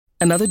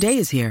Another day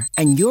is here,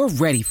 and you're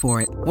ready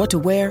for it. What to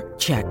wear?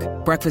 Check.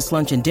 Breakfast,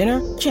 lunch, and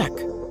dinner? Check.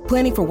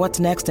 Planning for what's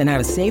next and how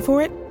to save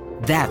for it?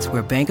 That's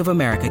where Bank of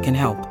America can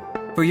help.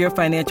 For your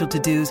financial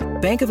to-dos,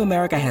 Bank of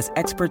America has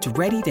experts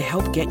ready to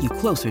help get you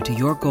closer to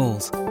your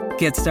goals.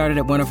 Get started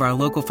at one of our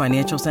local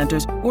financial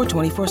centers or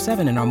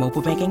 24/7 in our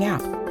mobile banking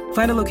app.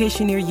 Find a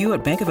location near you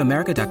at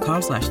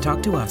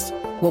bankofamerica.com/talktous.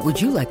 What would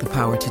you like the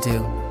power to do?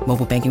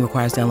 Mobile banking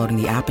requires downloading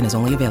the app and is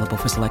only available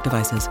for select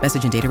devices.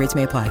 Message and data rates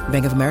may apply.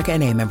 Bank of America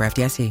NA, member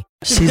FDIC.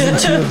 Season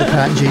 2 of the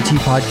Pat and JT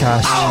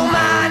podcast. Oh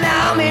man,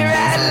 I'm here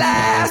at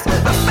last.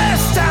 The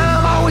best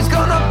time, always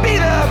gonna be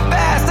the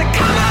best.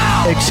 Come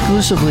on!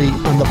 Exclusively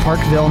on the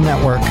Parkville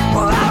Network. Well,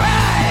 all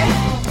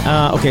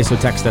right. Okay, so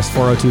text us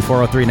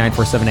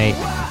 402-403-9478.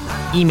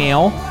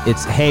 Email,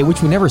 it's hey,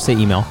 which we never say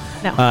email.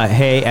 No.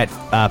 Hey at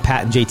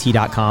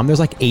patandjt.com. There's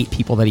like 8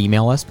 people that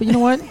email us, but you know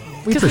what?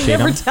 We appreciate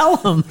never them. tell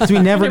them. Because we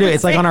never do it.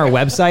 It's like on our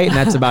website, and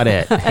that's about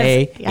it.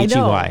 Hey,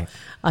 H-E-Y.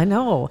 I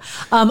know.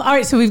 All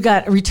right, so we've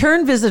got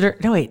return visitor.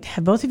 No, wait,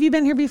 have both of you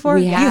been here before?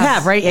 We have. You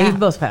have, right? Yeah, Yeah. you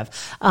both have.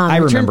 I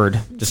remembered,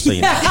 just so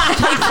you know.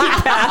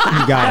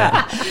 You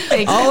got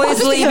it.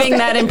 Always leaving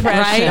that impression.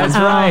 Right? That's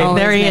right. Oh,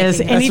 there he is.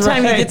 making-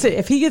 Anytime right. he gets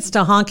if he gets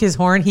to honk his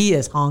horn, he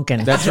is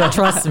honking. That's right.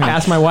 Trust me.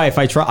 Ask my wife.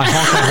 I honk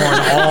my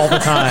horn all the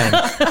time.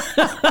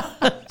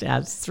 Yeah,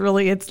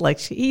 it's like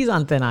he's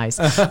on thin ice.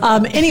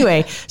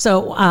 Anyway,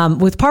 so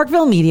with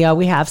Parkville Media,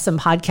 we have some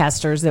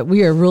podcasters that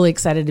we are really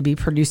excited to be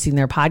producing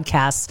their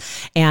podcasts.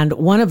 And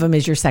one of them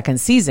is your second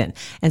season.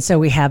 And so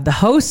we have the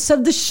hosts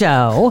of the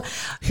show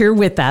here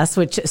with us,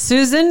 which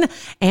Susan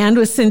and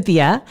with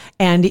Cynthia.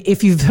 And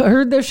if you've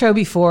heard their show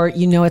before,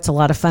 you know it's a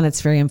lot of fun.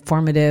 It's very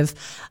informative.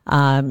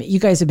 You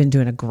guys have been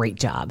doing a great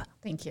job.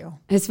 Thank you.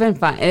 It's been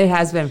fun. It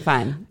has been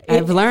fun.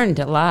 I've learned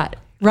a lot.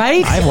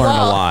 Right? I've learned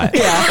a lot.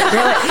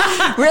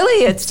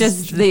 Really, it's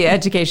just the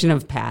education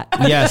of Pat.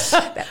 Yes.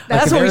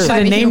 That's what we should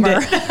have named it.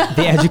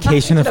 The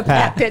education of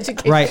Pat. Pat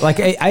education. Right. Like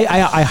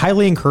I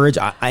highly encourage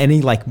any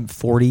like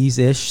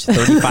 40s-ish,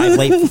 35,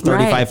 late 35,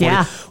 Right, 40,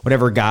 yeah.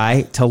 whatever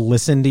guy to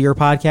listen to your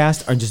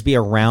podcast or just be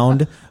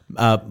around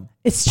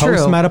It's true.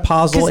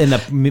 postmenopausal in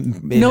the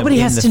nobody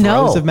has the to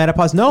know. throes of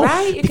menopause. No,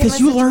 Right, you can because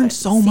you listen to learn it.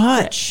 so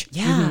much.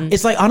 Yeah.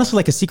 It's like honestly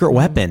like a secret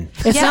weapon.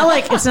 It's not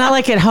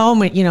like at home,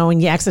 when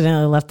you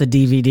accidentally left the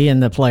DVD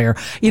in the player,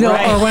 Right.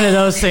 or one of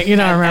those things,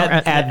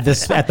 remember at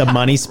the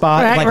money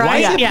spot. Right, like why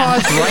right, is it yeah.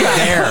 paused right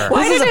there?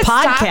 This is a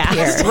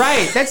podcast.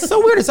 Right. That's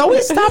so weird. It's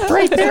always stopped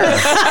right there.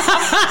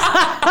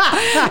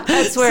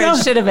 That's where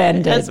it should have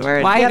ended. That's where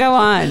it- Why yep. go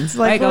on?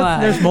 Why go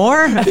on? There's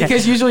more. Okay.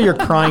 Because usually you're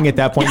crying at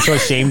that point, so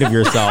ashamed of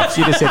yourself.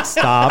 So you just hit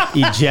stop,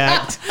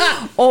 eject,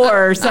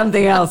 Or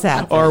something else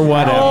happened. or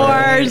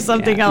whatever. Or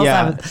something else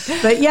Yeah.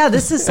 happens. But yeah,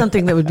 this is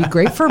something that would be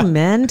great for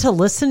men to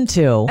listen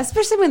to.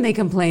 Especially when they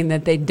complain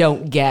that they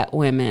don't get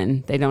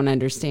women. They don't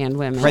understand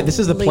women. Right. This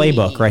is the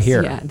playbook right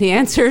here. Yeah. The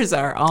answers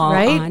are all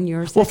Right? on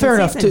your Well, fair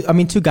enough.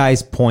 season. Two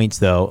guys' points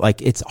though.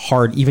 Like it's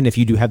hard, even if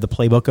you do have the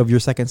playbook of your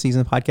second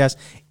season podcast,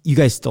 you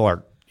guys still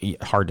are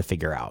hard to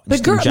figure out. But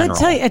just in girl, general. let's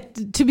tell you,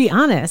 to be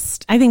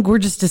honest, I think we're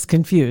just as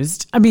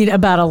confused. I mean,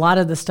 about a lot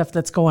of the stuff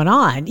that's going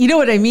on. You know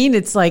what I mean?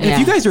 It's like, If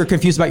you guys are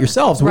confused about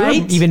yourselves,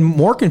 Right? we're even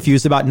more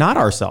confused about not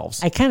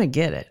ourselves. I kind of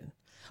get it.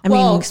 I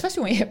Well, mean,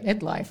 especially when you hit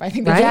midlife. I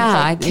think Right? that's Yeah,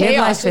 like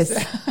chaos. midlife is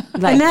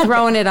like And that-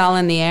 throwing it all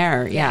in the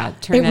air. Yeah,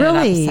 turning it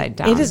upside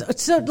down. It is.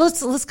 So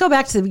let's go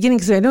back to the beginning,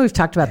 because I know we've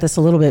talked about this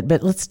a little bit,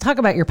 but let's talk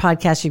about your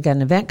podcast. You've got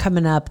an event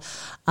coming up.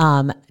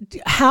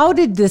 How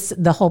did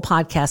the whole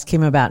podcast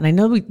came about? And I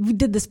know we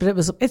did this, but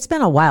it's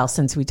been a while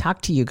since we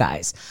talked to you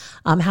guys.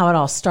 How it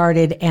all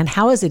started and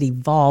how has it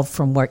evolved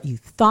from what you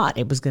thought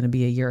it was going to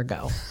be a year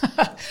ago?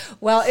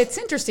 Well, it's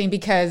interesting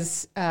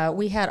because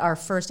we had our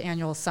first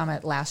annual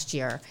summit last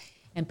year.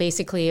 And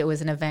basically it was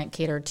an event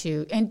catered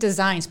to and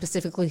designed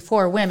specifically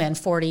for women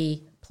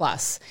 40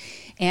 plus.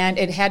 And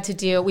it had to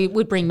do, we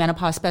would bring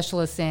menopause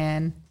specialists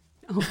in.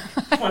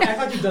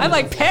 I'm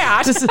like,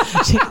 Pat.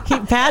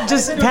 Pat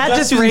just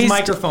his raised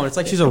microphone. It's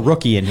like she's a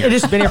rookie in here.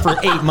 She's been here for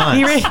 8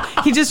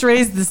 months. He just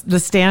raised the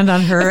stand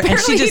on her, and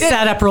she just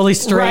sat up really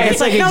straight. Right, It's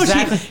like,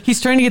 exactly.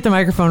 he's trying to get the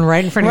microphone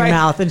right in front of your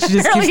mouth, and she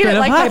just keeps Apparently he going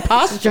didn't like my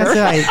posture.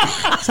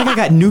 It's like I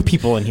got new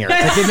people in here. It's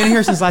like they've been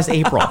here since last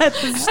April.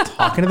 Just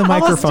talking to the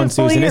microphone, Almost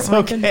pulling Susan. it. It's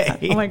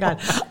okay. Oh my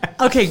God.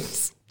 Okay,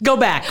 go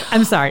back.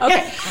 I'm sorry.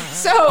 Okay.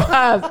 So,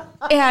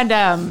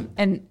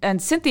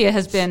 and Cynthia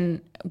has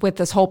been with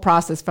this whole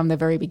process from the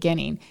very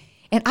beginning.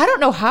 And I don't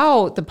know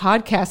how the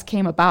podcast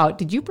came about.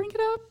 Did you bring it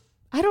up?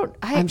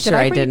 I'm sure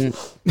I didn't.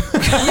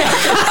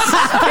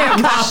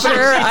 I'm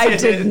sure I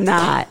did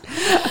not.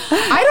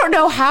 I don't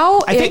know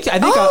how. I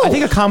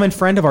think a common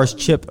friend of ours,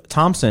 Chip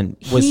Thompson,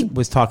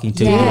 was talking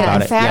to you about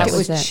in it. fact,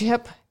 Yes.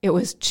 it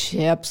was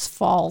Chip's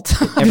fault.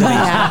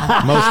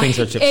 Most things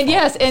are Chip's And fault.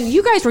 yes, and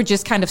you guys were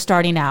just kind of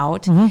starting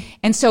out.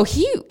 And so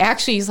he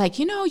actually is like,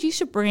 you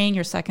should bring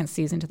your second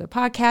season to the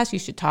podcast. You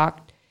should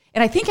talk.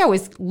 And I think I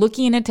was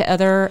looking into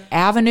other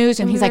avenues,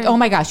 and he's like, oh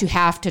my gosh, you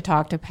have to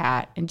talk to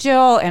Pat and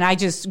Jill. And I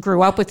just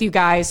grew up with you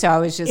guys. So I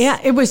was just. Yeah,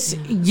 it was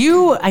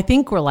you, I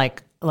think, were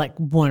like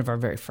one of our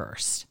very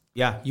first.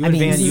 Yeah, you and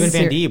Van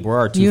Dieb were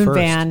our two you first.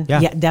 and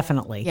Van, yeah,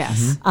 definitely.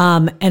 Yes.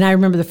 And I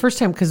remember the first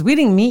time because we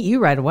didn't meet you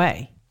right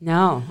away,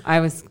 No, I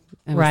was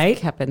Right?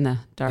 kept in the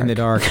dark. In the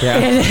dark, yeah.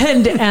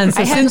 and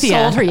so I hadn't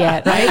Cynthia, sold her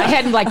yet. Right? I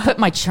hadn't like put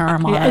my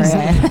charm on her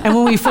yet. And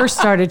when we first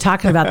started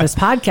talking about this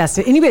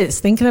podcast, anybody that's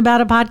thinking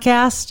about a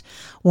podcast,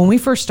 when we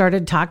first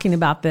started talking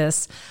about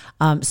this,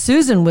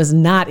 Susan was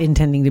not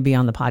intending to be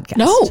on the podcast.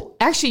 No,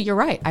 actually, you're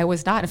right. I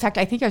was not. In fact,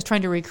 I think I was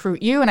trying to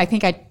recruit you, and I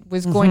think I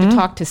was going to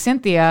talk to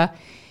Cynthia.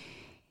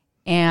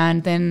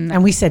 And then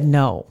And we said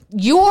no.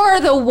 you're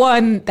the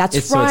one. That's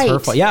It's, right. so it's her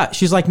fault. Yeah,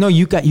 she's like, no,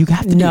 you have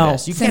to do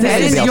this. You And I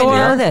this is didn't your-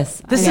 know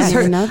this. This I is didn't her.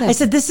 even know this. I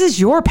said, this is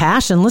your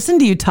passion. Listen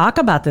to you talk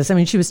about this. I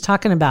mean, she was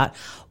talking about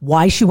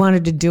why she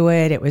wanted to do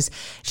it. It was,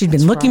 she'd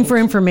been looking for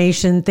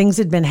information. Things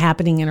had been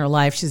happening in her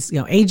life. She's,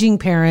 aging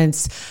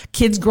parents,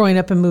 kids growing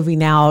up and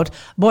moving out,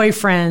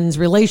 boyfriends,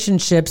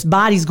 relationships,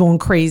 bodies going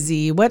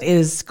crazy. What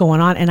is going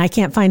on? And I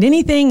can't find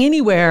anything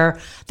anywhere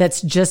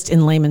that's just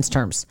in layman's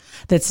terms.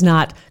 That's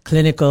not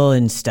clinical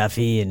and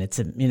stuffy. And it's,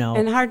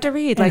 and hard to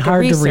read, and like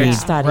hard a to research read.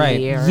 study. Right.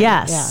 Or,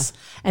 Yes.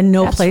 And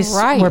no place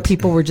right. where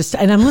people were just,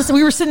 and I'm listening,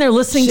 we were sitting there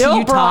listening to Jill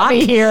you brought talk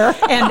me here.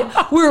 and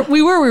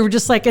we were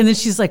just like, and then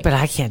she's like, but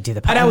I can't do the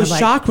podcast. And I was I'm like,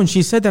 shocked when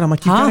she said that. I'm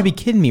like, you've got to be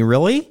kidding me,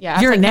 really? Yeah, I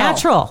was You're like, a no.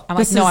 natural. I'm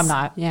like, This no, is- I'm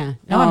not. Yeah.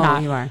 No, I'm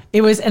not. You are. It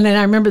was, and then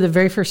I remember the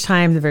very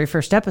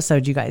first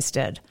episode you guys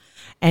did.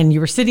 And you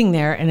were sitting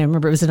there, and I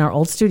remember it was in our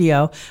old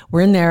studio.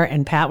 We're in there,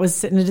 and Pat was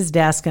sitting at his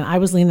desk, and I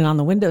was leaning on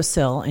the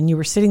windowsill, and you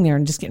were sitting there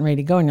and just getting ready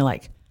to go, and you're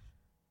like,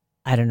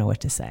 I don't know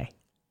what to say.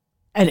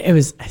 And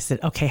I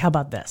said, okay, how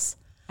about this?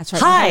 That's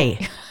right.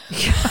 Hi,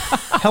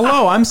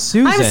 Hello, I'm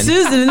Susan. I'm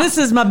Susan, and this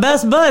is my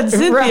best bud,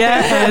 Cynthia,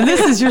 and this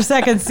is your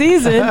second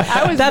season.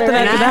 I was And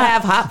I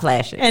have hot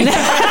flashes. And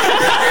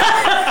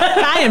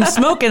I am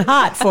smoking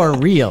hot for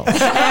real.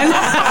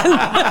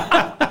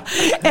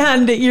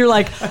 And you're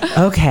like,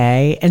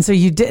 okay. And so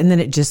you did, and then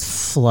it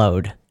just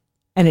flowed.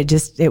 And it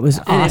was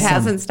awesome. And it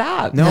hasn't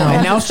stopped. No,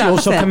 and now she'll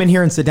come in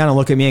here and sit down and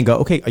look at me and go,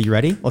 okay, are you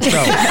ready? Let's go.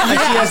 Like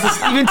she has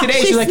this, even today,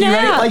 she's like, you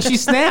ready? Like she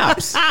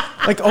snaps.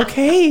 Like,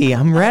 okay,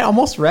 I'm ready,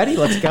 almost ready.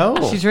 Let's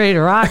go. She's ready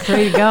to rock,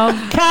 ready to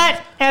go.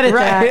 Cut, edit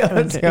Right, that.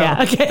 let's go.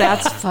 Yeah, okay.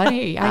 That's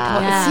funny.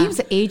 Yeah. It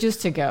seems ages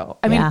to go.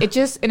 I mean,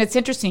 Yeah. and it's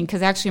interesting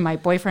because actually my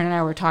boyfriend and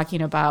I were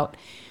talking about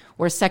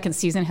where second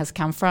season has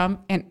come from.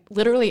 And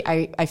literally,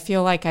 I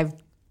feel like I've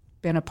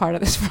been a part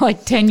of this for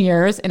like 10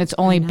 years and it's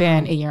only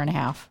been a year and a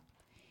half.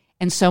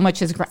 And so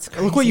much is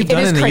Look what you've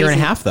done in a year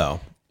and a half, though.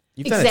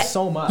 You've done it Exact-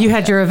 so much. You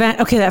had your event.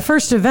 Okay, that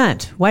first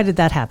event, why did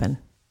that happen?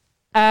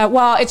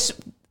 Well,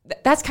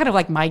 that's kind of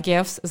like my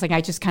gifts. It's like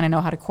I just kind of know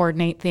how to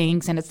coordinate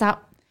things, and it's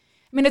not.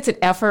 I mean, it's an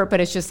effort,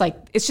 but it's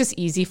just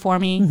easy for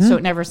me. So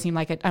it never seemed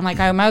like it. I'm like,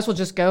 I might as well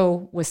just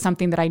go with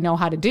something that I know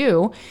how to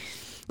do.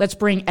 Let's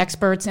bring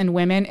experts and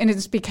women, and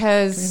it's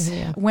because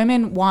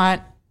women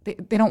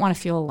they don't want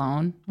to feel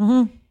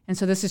alone. And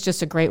so this is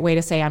just a great way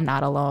to say I'm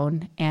not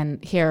alone,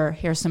 and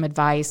here's some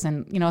advice,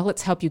 and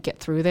let's help you get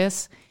through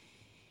this.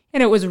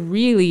 And it was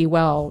really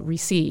well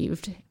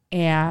received.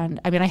 And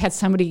I mean, I had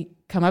somebody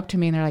come up to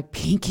me and they're like,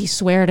 pinky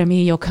swear to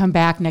me you'll come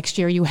back next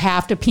year. You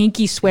have to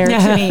pinky swear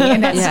to me.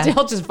 And that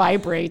still just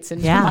vibrates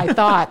into my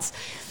thoughts.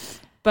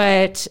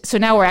 But so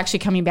now we're actually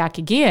coming back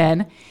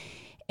again.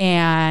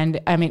 And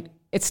I mean,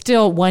 it's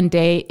still one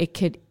day. It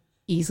could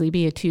easily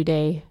be a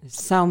 2-day.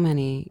 So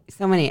many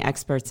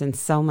experts and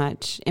so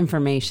much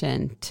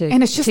information to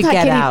Just to not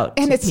get getting out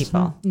and to it's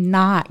people.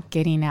 not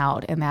getting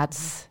out. And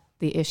that's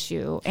the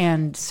issue.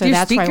 And so Do your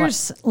that's why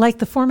speakers like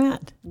the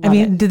format? I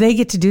mean, do they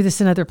get to do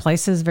this in other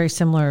places? Very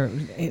similar.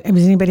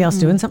 Is anybody else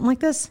doing something like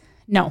this?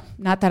 no,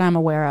 not that I'm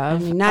aware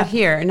of. I mean, not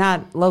here,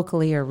 not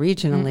locally or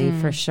regionally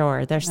for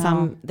sure. There's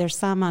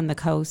some on the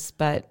coast,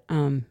 but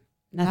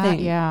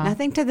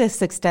nothing to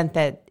this extent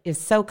that is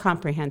so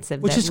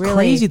comprehensive. Which that is really,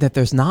 crazy that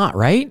there's not,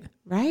 right?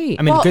 right?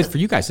 I mean, good for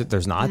you guys that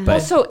there's not, but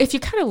So if you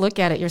kind of look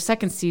at it, your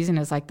second season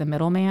is like the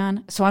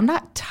middleman. So I'm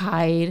not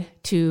tied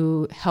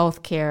to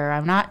healthcare.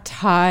 I'm not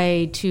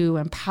tied to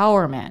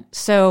empowerment.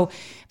 So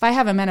if I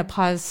have a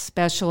menopause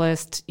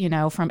specialist,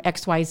 from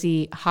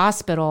XYZ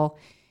hospital,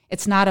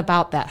 it's not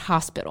about that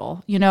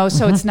hospital,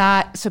 so it's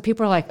not, so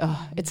people are like,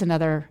 oh, it's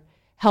another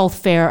health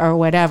fair or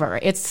whatever.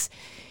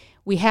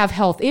 We have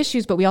health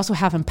issues, but we also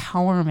have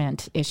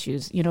empowerment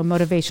issues,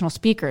 motivational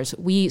speakers.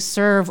 We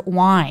serve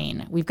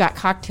wine. We've got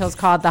cocktails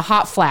called the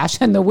Hot Flash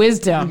and the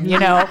Wisdom,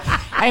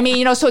 I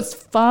mean, so it's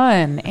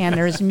fun and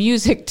there's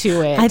music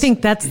to it. I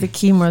think that's the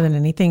key more than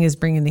anything is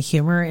bringing the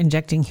humor,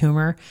 injecting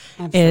humor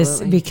is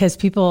because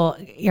people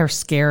are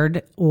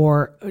scared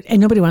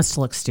and nobody wants to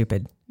look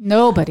stupid.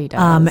 Nobody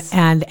does.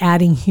 And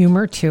adding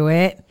humor to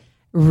it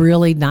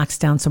really knocks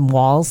down some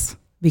walls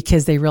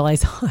because they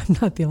realize, I'm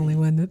not the only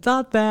one that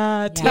thought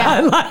that.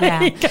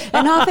 Yeah.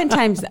 And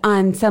oftentimes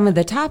on some of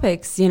the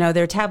topics,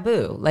 they're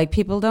taboo. Like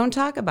people don't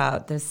talk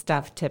about this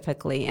stuff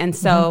typically. And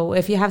so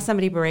if you have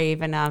somebody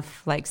brave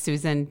enough like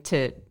Susan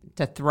to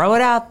to throw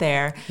it out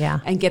there Yeah.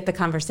 and get the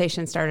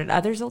conversation started.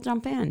 Others will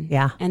jump in.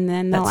 Yeah. And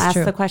then they'll That's ask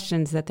true. the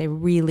questions that they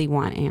really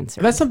want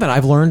answered. That's something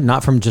I've learned,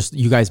 not from just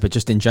you guys, but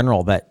just in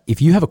general, that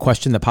if you have a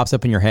question that pops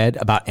up in your head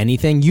about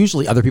anything,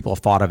 usually other people have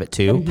thought of it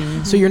too.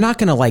 So you're not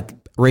going to like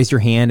raise your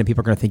hand and people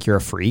are going to think you're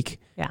a freak.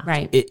 Yeah.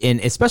 Right. And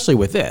especially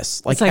with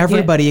this, like like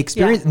everybody it-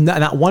 experience,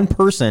 not one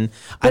person,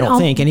 I don't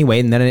think anyway,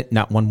 and then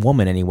not one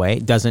woman anyway,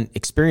 doesn't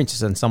experience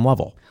this on some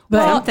level.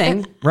 But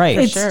Something. Right.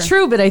 It's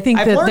true, but I think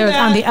I've that learned there's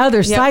on that. the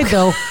other side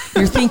though,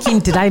 you're thinking,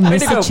 did I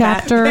miss to a go, Pat.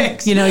 chapter?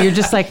 Thanks. You know, you're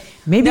just like,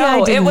 maybe No, I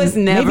it didn't. was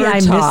never maybe I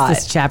taught.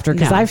 missed this chapter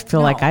because No. I feel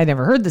like I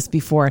never heard this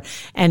before.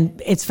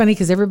 And it's funny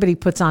because everybody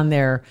puts on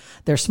their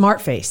smart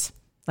face.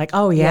 Like,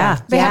 oh yeah,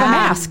 They have a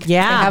mask.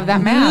 Yeah, They have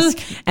that Mhm. mask.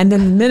 And then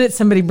the minute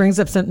somebody brings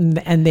up something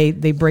and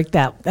they break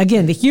that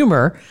again, the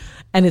humor,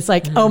 and it's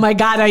like, oh my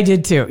God, I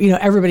did too. You know,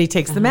 everybody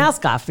takes the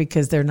mask off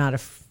because they're not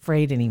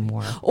afraid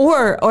anymore.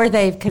 Or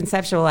they've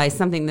conceptualized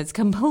something that's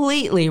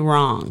completely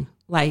wrong.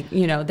 Like,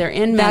 you know, they're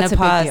in That's a big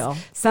menopause. deal.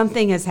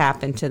 Something has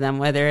happened to them,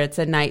 whether it's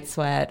a night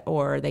sweat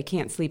or they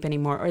can't sleep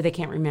anymore or they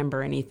can't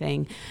remember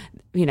anything.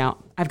 You know,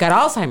 I've got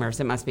Alzheimer's.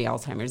 It must be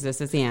Alzheimer's.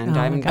 This is the end.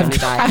 I'm going to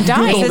die. I'm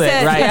dying. This is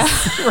it. Right.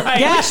 Yeah. Right.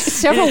 Yes.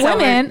 Several It's over.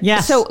 women.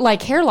 Yes. So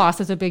like hair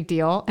loss is a big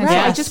deal. And so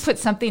I Yes. just put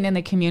something in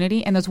the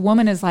community and this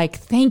woman is like,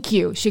 thank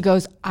you. She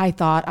goes, I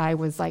thought I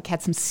was like,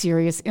 had some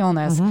serious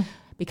illness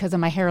because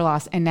of my hair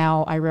loss. And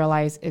now I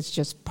realize it's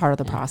just part of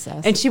the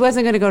process. And she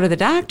wasn't going to go to the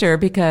doctor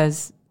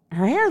because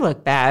her hair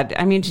looked bad.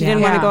 I mean, she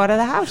didn't want to Yeah. go out of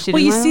the house. She Well,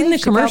 didn't you've wanna seen leave. the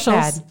She felt commercials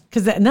bad.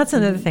 because and that's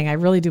another thing. I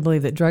really do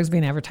believe that drugs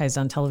being advertised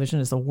on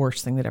television is the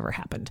worst thing that ever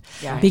happened.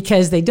 Yeah.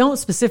 Because they don't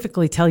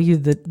specifically tell you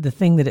the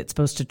thing that it's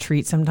supposed to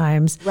treat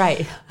sometimes.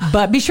 Right.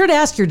 But be sure to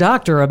ask your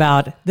doctor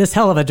about this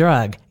hell of a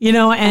drug, you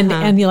know,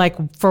 and you're like,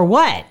 for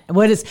what?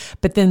 What is?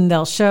 But then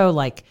they'll show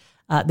like.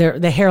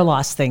 The hair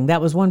loss thing,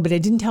 that was one, but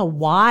it didn't tell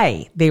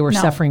why they were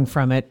suffering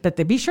from it. But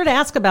they be sure to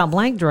ask about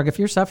blank drug if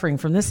you're suffering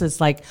from this. It's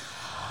like,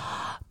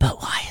 but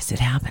why is it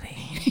happening?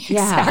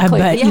 Yeah. Exactly.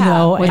 But, you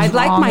know, What's I'd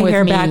like wrong my with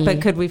hair back, me?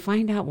 but could we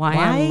find out why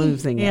I'm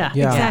losing it? Yeah,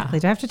 Yeah. exactly.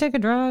 Do I have to take a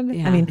drug?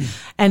 Yeah. I mean,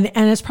 and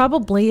it's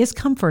probably is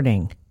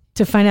comforting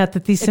to find out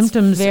that these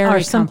symptoms very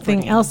are something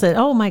comforting. else that,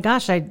 oh my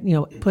gosh,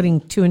 putting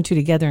two and two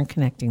together and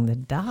connecting the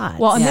dots.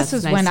 Well, and Yeah, this it's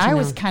is nice when to I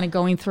was know. kind of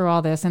going through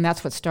all this, and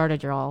that's what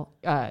started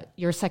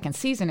your second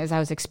season. Is I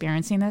was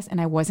experiencing this, and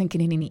I wasn't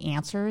getting any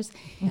answers,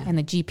 and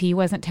the GP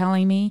wasn't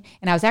telling me.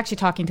 And I was actually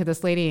talking to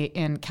this lady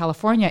in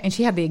California, and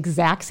she had the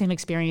exact same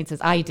experience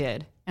as I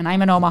did. And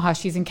I'm in Omaha;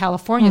 she's in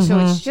California, so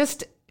it's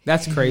just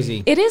That's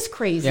crazy. it is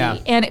crazy. Yeah.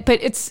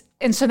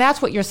 And so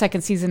that's what your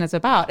second season is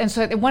about. And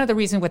so one of the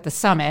reasons with the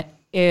summit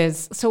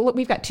is, so look,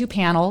 we've got two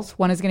panels.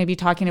 One is going to be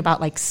talking about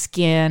like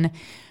skin,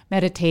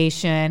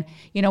 meditation.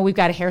 You know, we've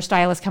got a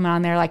hairstylist coming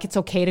on there, like it's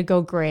okay to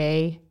go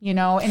gray, you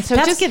know? And so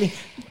that's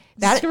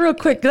just real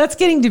quick. That's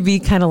getting to be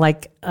kind of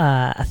like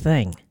a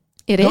thing.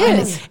 it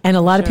is. And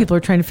a lot of people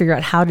are trying to figure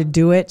out how to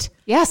do it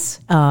Yes.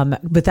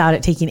 without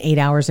it taking 8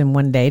 hours in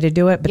one day to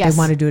do it. But Yes. they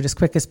want to do it as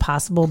quick as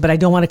possible. But I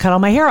don't want to cut all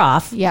my hair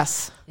off.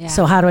 Yes.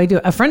 So how do I do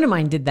it? A friend of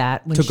mine did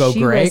that. When To go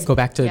she gray, was- go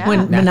back to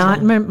when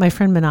natural. Manon, my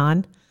friend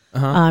Manon,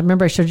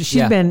 remember I showed you,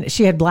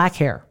 she had black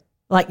hair,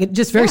 like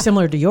just very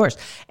similar to yours.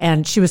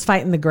 And she was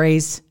fighting the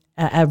grays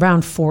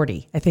around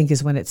 40, I think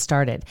is when it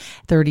started,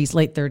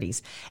 late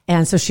 30s.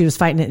 And so she was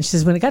fighting it. And she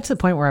says, when it got to the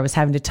point where I was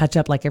having to touch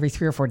up like every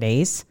 3 or 4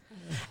 days,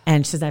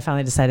 and she says, I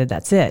finally decided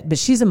that's it. But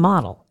she's a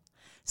model.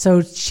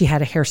 So she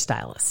had a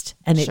hairstylist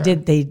and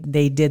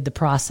they did the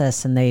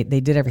process and they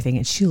did everything.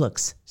 And she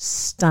looks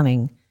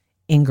stunning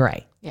in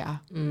gray. Yeah.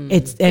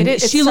 It's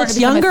It's she starting looks to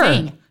become a younger.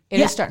 thing. It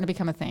Yeah. is starting to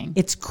become a thing.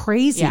 It's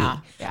crazy. Yeah.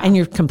 And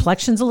your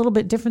complexion's a little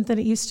bit different than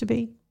it used to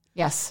be.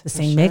 Yes. The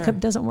same makeup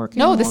doesn't work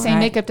No, anymore. the same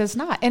makeup does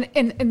not.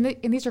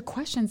 And these are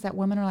questions that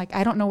women are like,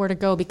 I don't know where to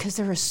go because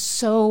there is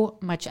so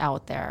much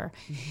out there.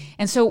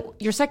 And so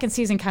your second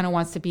season kind of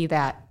wants to be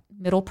that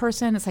middle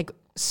person. It's like,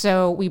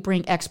 so we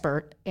bring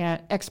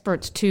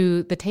experts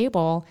to the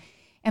table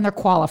and they're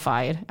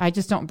qualified. I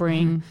just don't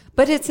bring.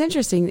 But it's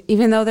interesting,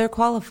 even though they're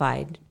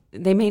qualified,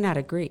 they may not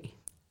agree.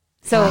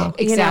 So,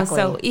 Exactly.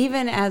 so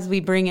even as we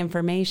bring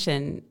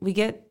information, we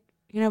get,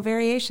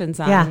 variations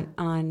on, Yeah.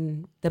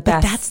 on the But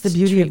best. that's the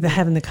beauty of treatment.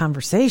 having the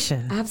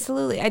conversation.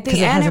 Absolutely. I 'Cause think,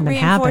 it and it hasn't been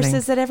reinforces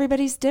happening. that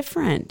everybody's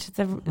different.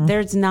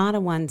 There's not a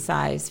one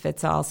size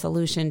fits all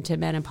solution to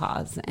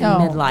menopause and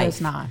No, midlife.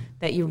 there's not.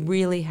 That you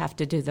really have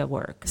to do the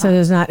work. So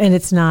there's not, and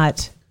it's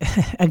not,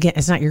 again,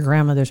 it's not your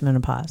grandmother's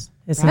menopause.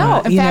 It's No,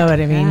 not, in you fact, know what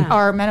I mean? Yeah.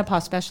 Our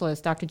menopause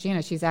specialist, Dr.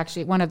 Gina, she's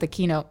actually one of the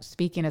keynote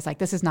speaking is like,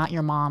 this is not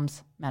your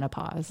mom's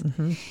menopause.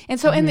 And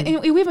so, and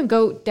we even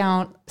go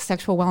down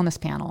sexual wellness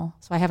panel.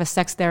 So I have a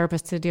sex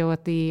therapist to deal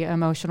with the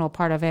emotional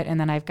part of it. And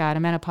then I've got a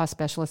menopause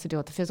specialist to deal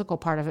with the physical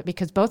part of it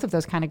because both of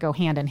those kind of go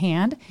hand in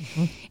hand.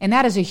 And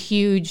that is a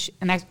huge,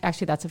 and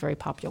actually that's a very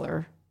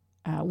popular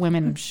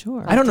women. I'm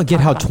sure. I don't get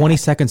how 20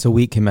 seconds a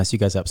week can mess you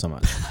guys up so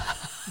much.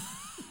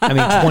 I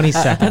mean, 20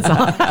 seconds.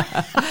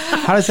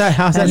 How's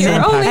that You're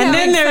impact? only And then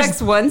having there's-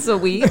 sex once a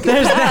week.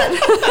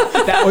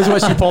 That was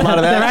what she pulled out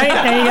of that. Right?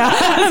 There you go.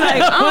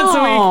 It's like once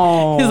a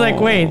week. He's like,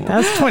 wait,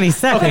 that's 20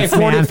 seconds.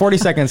 Okay, 40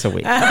 seconds a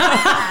week.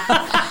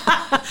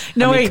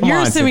 No, I mean, wait, come you're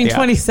on, assuming Cynthia.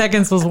 20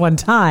 seconds was one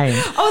time.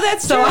 Oh,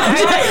 that's so.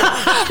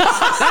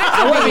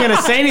 I wasn't going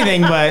to say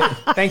anything, but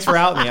thanks for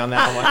outing me on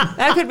that one.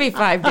 That could be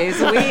 5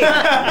 days a week.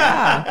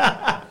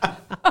 Yeah.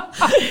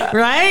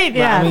 Right?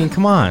 Yeah. I mean,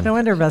 come on. No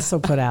wonder Beth's so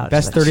put out.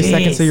 Best She's 30 like,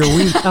 seconds of your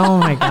week. Oh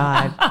my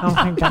God. Oh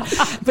my God.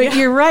 But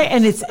you're right.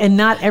 And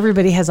not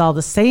everybody has all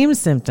the same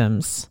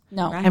symptoms.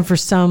 No. And for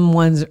some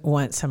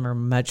some are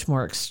much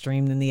more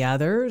extreme than the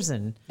others.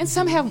 And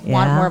some want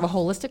more of a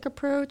holistic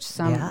approach.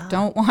 Some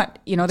don't want,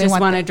 they Just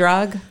want a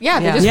drug. Yeah,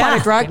 they just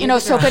want a drug.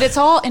 But it's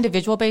all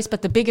individual based.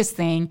 But the biggest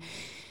thing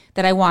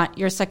that I want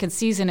your second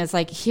season is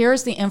like,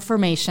 here's the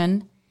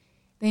information.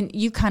 Then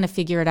you kind of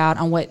figure it out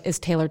on what is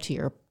tailored to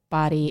your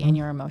body and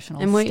your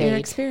emotional and what state. you're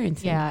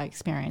experiencing. Yeah,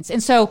 experience.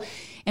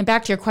 And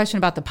back to your question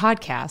about the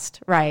podcast,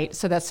 right?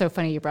 So that's so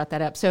funny you brought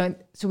that up. So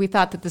we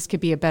thought that this could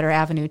be a better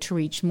avenue to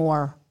reach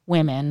more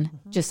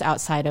women just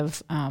outside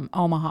of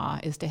Omaha,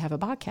 is to have a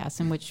podcast,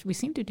 in which we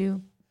seem to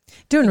do.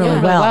 Doing really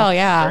well.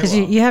 Yeah. Because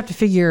you have to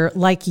figure,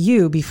 like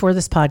you, before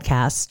this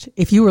podcast,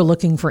 if you were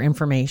looking for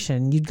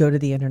information, you'd go to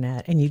the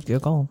internet and you'd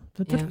Google.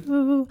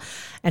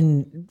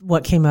 And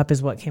what came up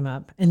is what came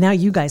up. And now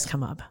you guys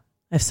come up.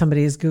 If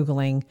somebody is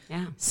Googling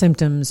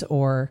symptoms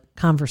or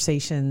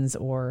conversations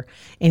or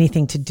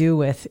anything to do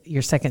with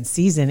your second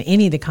season,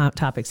 any of the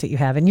topics that you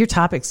have. And your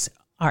topics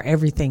are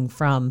everything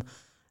from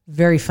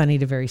very funny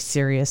to very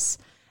serious,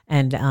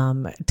 and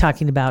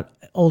talking about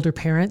older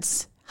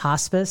parents,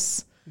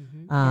 hospess,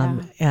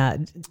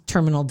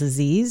 terminal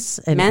disease,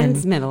 and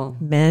men's middle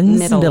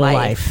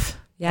life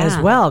as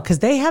well. Because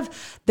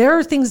there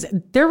are things,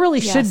 there really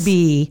should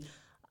be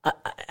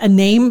a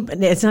name.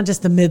 It's not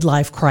just the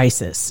midlife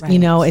crisis, right.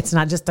 It's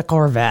not just the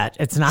Corvette.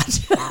 It's not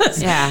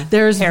just,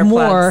 there's hair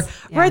more,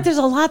 plugs. right? There's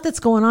a lot that's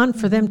going on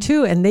for them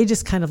too. And they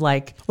just kind of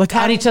like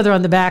pat each other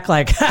on the back,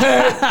 like,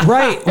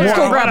 right. Let's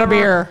go grab a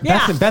beer.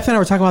 Beth and I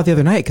were talking about the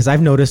other night, because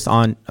I've noticed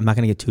I'm not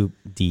going to get too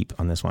deep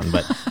on this one,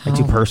 but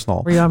too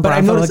personal. Were you on but Bravo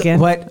I've noticed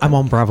again? I'm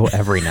on Bravo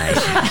every night.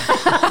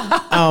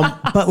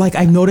 But like,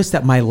 I've noticed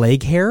that my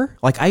leg hair,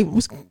 like I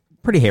was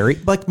pretty hairy,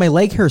 like my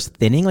leg hair is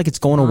thinning, like it's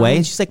going away.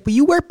 And she's like, but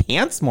you wear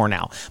pants more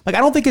now. Like, I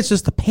don't think it's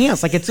just the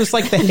pants. Like, it's just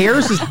like the hair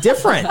is just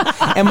different.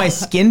 And my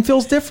skin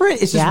feels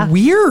different. It's just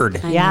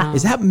weird. Yeah.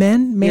 Is that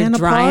menopause? You're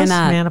drying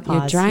up.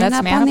 Menopause. You're drying That's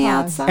up menopause. on the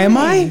outside. Am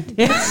I?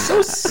 It's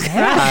so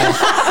sad.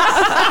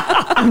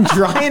 I'm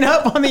drying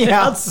up on the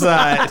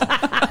outside.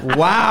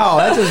 Wow.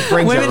 That just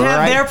brings Women it have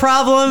right. their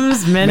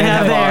problems, men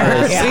have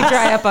ours. theirs. We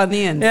dry up on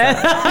the inside.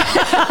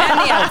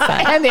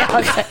 And the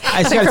outside.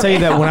 I just got to tell you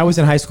that when I was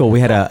in high school, we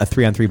had a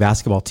 3-on-3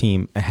 basketball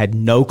team. I had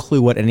no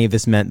clue what any of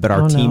this meant, but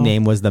our team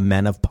name was the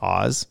Men of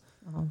Pause.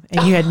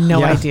 And you had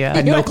no idea. I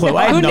had no clue.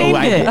 I had Who no named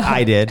idea. it?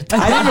 I did.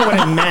 I didn't know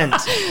what it meant.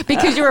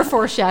 Because you were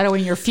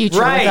foreshadowing your future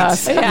Right. with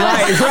us. Right. So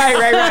I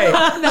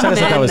just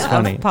thought that was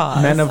funny.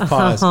 Pause. Men of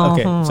Pause.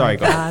 Okay. Sorry,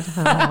 go ahead.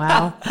 Oh,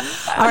 wow.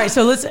 All right.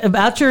 So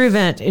about your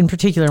event in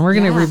particular, and we're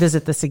going to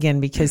revisit this again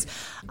because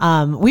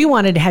we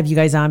wanted to have you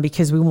guys on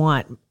because we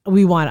want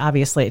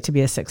obviously it to be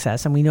a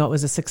success. And we know it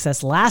was a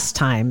success last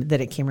time that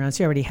it came around.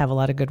 So you already have a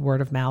lot of good word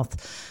of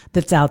mouth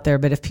that's out there.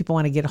 But if people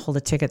want to get a hold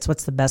of tickets,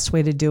 what's the best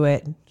way to do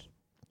it?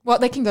 Well,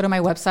 they can go to my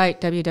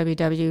website,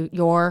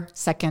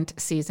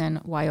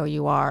 www.yoursecondseason,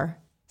 Y-O-U-R,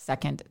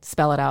 second,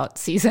 spell it out,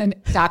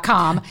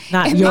 season.com.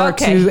 Not your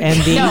two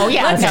MD. No,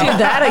 yeah. Let's do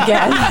that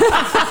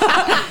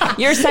again.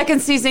 Your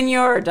second season,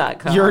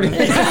 your.com.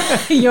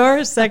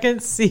 Your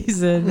second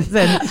season,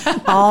 then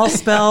all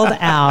spelled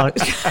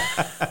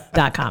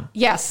out.com.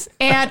 Yes,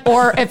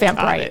 or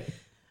Eventbrite.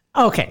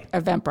 Okay.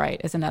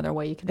 Eventbrite is another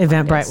way you can find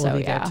Eventbrite it. will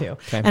be there too.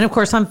 Okay. And of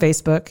course on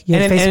Facebook. You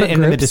have Facebook and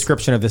in the groups.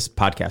 description of this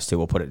podcast too,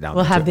 we'll put it down.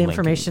 We'll have the link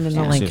information in the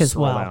and link just as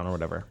scroll well. down or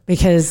whatever.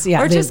 Because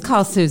Or just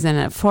call Susan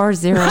at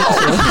 402.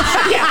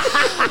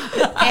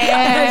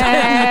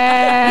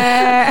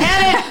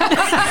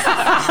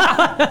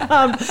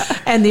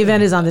 and the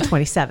event is on the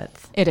 27th.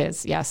 It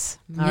is, yes.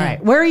 All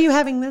right. Where are you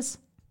having this?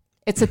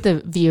 It's at the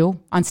View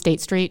on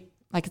State Street.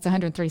 Like it's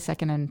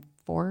 132nd and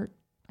Fort,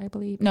 I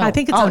believe. No, I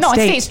think it's on on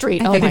State. State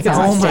Street. I think it's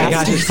on Oh my State.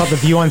 gosh, it's called The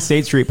View on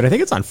State Street, but I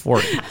think it's on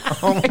 40.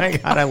 Oh my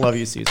God, I love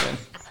you, Susan.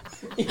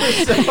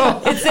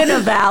 It's in a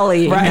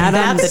valley, not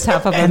on the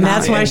top of a And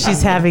that's mountain. why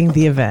she's having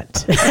the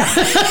event. This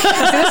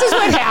is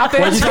what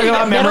happens What'd you when talk you're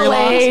about, memory middle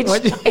loss?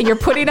 age and you're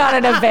putting on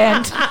an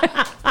event.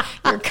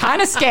 You're kind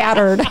of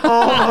scattered.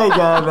 Oh my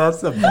God,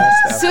 that's the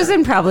best.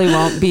 Susan probably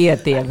won't be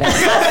at the event.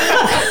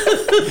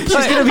 She's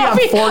going to be on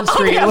 4th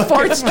Street. I'll be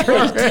on 4th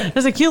Street.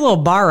 There's a cute little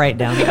bar right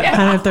down there.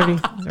 130.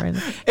 Right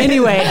there.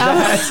 Anyway.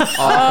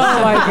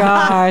 Oh my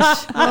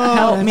gosh.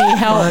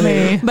 Help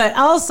me. But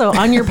also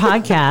on your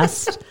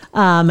podcast,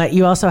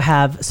 you also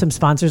have some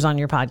sponsors on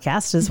your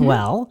podcast as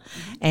well,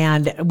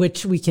 and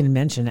which we can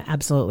mention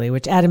absolutely.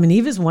 Which Adam and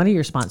Eve is one of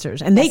your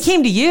sponsors, and they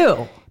came to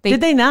you.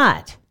 Did they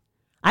not?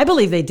 I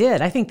believe they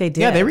did. I think they did.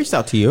 Yeah, they reached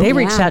out to you. They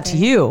reached out to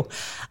you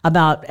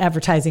about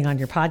advertising on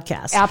your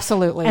podcast.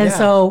 Absolutely. And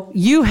so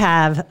you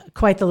have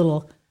quite the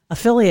little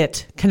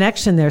affiliate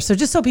connection there. So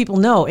just so people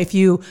know, if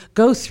you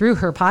go through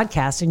her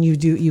podcast and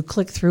you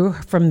click through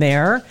from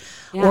there,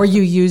 or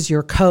you use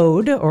your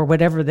code or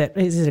whatever that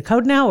is, it a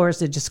code now or is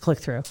it just click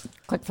through?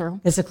 Click through.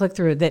 It's a click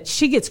through that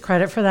she gets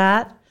credit for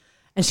that,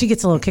 and she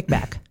gets a little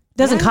kickback. It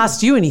doesn't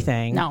cost you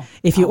anything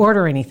if you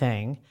order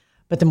anything,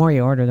 but the more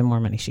you order, the more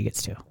money she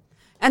gets too.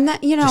 And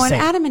that, and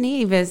Adam and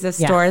Eve is a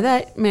store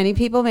that many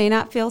people may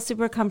not feel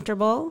super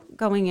comfortable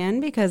going in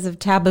because of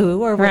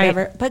taboo or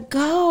whatever, but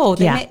go.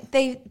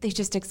 They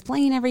just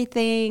explain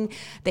everything.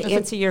 They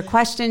answer your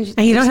questions.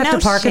 And you don't have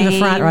to park in the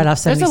front right off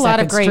 72nd There's a lot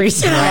of great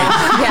Street.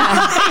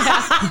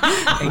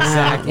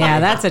 Exactly. Yeah,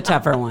 that's a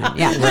tougher one.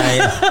 Yeah.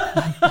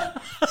 Right.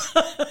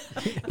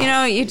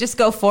 You just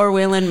go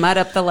four-wheeling, mud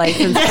up the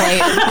license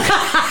plate,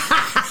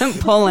 and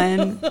pull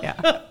in.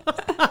 Yeah.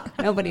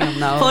 Nobody will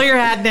know. Pull your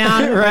hat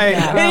down. Right.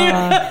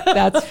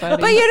 That's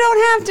funny. But you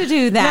don't have to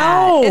do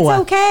that. No.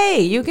 It's okay.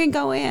 You can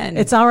go in.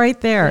 It's all right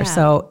there. Yeah.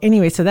 So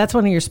anyway, so that's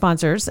one of your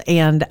sponsors.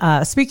 And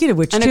speaking of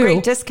which, and too, a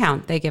great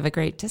discount. They give a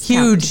great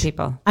discount to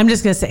people. I'm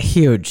just going to say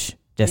huge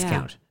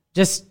discount.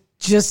 Just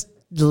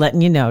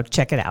letting you know,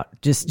 check it out.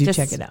 Just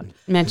check it out.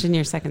 Mention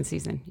your second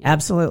season. Yeah.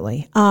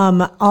 Absolutely.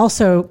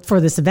 Also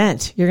for this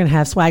event, you're going to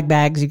have swag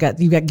bags. You got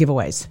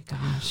giveaways.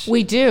 Gosh.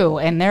 We do,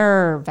 and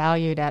they're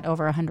valued at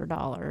over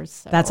 $100.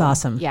 So, That's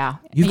awesome. Yeah.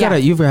 You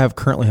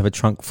currently have a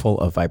trunk full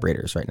of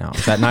vibrators right now.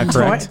 Is that not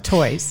correct?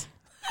 Toys.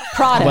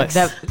 Products.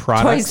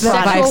 Products.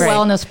 Sexual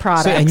wellness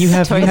products. So, and you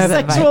have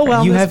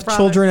wellness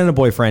children and a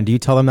boyfriend. Do you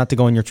tell them not to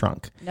go in your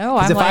trunk? No,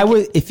 I'm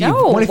if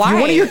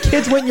one of your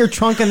kids went in your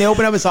trunk and they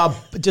opened up and saw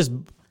just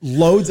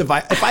loads of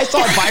if I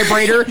saw a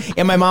vibrator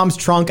in my mom's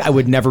trunk, I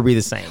would never be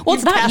the same. Well,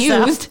 it's not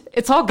used.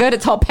 It's all good.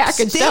 It's all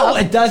packaged Still,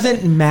 up. it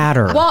doesn't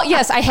matter. Well,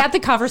 yes, I had the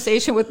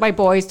conversation with my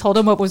boys, told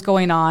them what was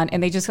going on,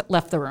 and they just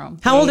left the room.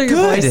 How old are your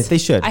Good. boys? They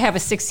should. I have a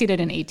 16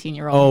 and an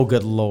 18-year-old. Oh,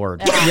 good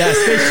Lord. Yes,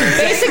 they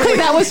should. Basically,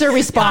 that was their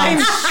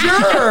response.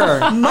 I'm sure.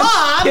 Mom!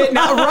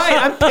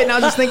 I'm kidding. I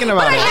was just thinking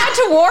about But I it. had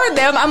to warn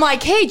them. I'm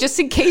like, hey, just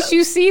in case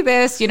you see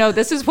this,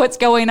 this is what's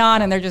going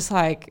on. And they're just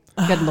like,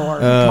 good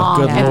Lord,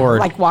 Mom. good and Lord.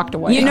 like walked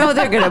away.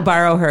 They're going to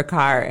borrow her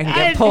car and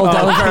get pulled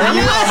over. Can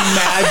you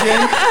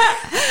imagine?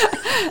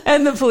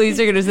 And the police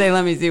are going to say,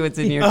 let me see what's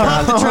in your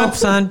car. Pop the trunk,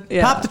 son.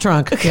 Yeah. Pop the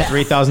trunk.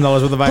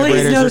 $3,000 worth of vibrators.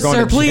 Please no, are going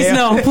sir. to Please jail.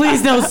 no.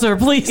 Please no, sir.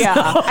 Please Yeah.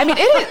 no. I mean,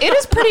 it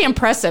is pretty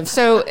impressive.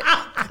 So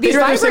these They'd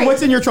rather say, vibrators.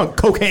 what's in your trunk?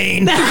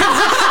 Cocaine. Weed.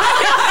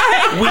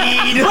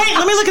 Wait,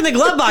 let me look in the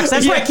glove box.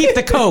 That's where I keep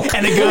the Coke.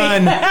 And a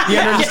gun. The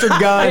unregistered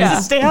gun. Yeah.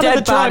 Stay out Dead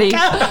of the trunk.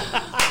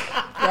 body.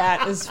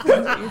 That is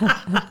funny.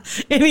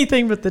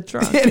 Anything but the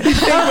trunk. Anything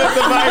with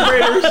the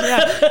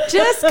vibrators.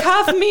 Just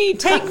cuff me.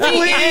 Take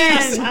me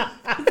in.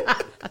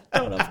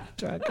 Don't open the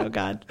trunk. Oh,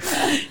 God.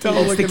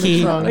 Don't look The in key.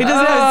 the trunk. He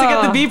doesn't have to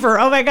get the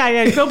beeper. Oh, my God.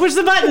 Yeah, go push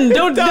the button.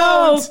 Don't.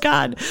 Oh,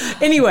 God.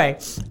 Anyway.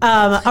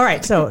 All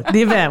right. So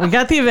the event. We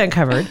got the event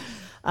covered.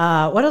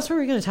 What else were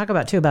we going to talk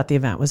about, too, about the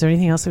event? Was there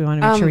anything else that we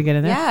wanted to make sure we get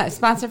in there? Yeah,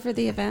 sponsor for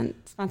the event.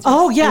 Sponsors.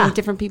 Oh, yeah. Any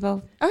different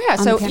people. Oh yeah, on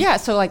so the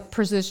campus. so like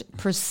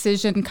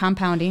precision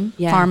compounding,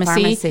 Yeah, pharmacy.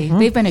 pharmacy.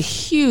 They've been a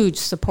huge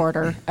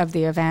supporter of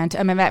the event.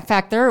 I mean, in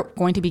fact, they're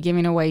going to be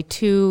giving away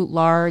 2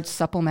 large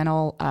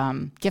supplemental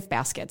gift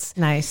baskets,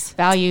 Nice.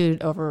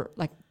 valued over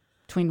like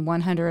between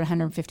 $100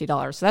 and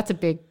 $150. So that's a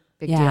big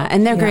deal.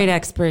 And they're great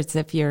experts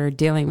if you're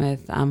dealing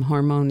with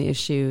hormone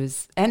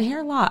issues and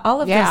hair loss. All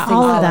of Yeah. those things.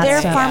 All of that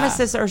Their stuff.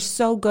 pharmacists are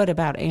so good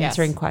about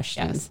answering Yes,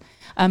 questions.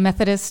 yes.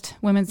 Methodist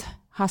Women's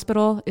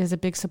Hospital is a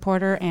big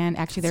supporter, and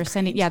actually they're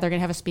sending. Yeah, they're going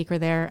to have a speaker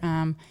there.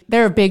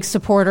 They're a big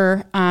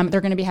supporter.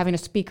 They're going to be having a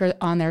speaker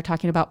on there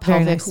talking about Very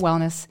pelvic nice.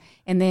 wellness.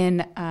 And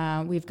then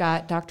we've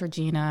got Dr.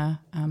 Gina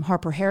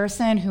Harper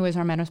Harrison, who is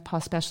our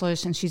menopause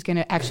specialist, and she's going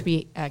to actually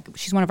be.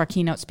 She's one of our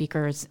keynote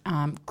speakers.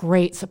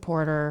 Great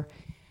supporter.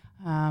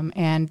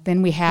 And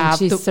then we have.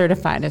 She's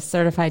certified, a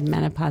certified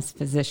menopause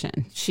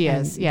physician. She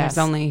is. Yes.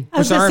 There's only I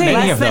was There gonna aren't say,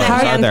 many of those, are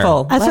there?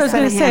 handful. That's what I was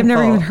going to say. I've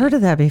never even heard of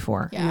that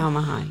before. in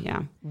Omaha.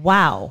 Yeah.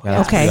 Wow. Yeah,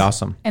 that's Okay. pretty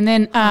awesome. And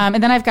then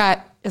I've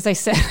got, as I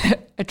said,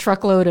 a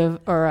carload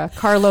of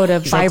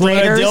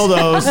vibrators.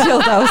 Dildos.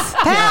 Dildos.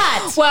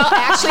 Pat! Well,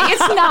 actually,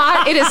 it's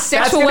not. It is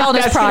sexual wellness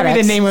That's products. going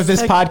to be the name of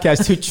this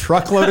podcast, too.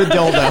 Truckload of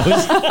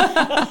dildos.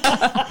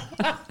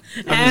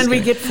 And we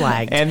get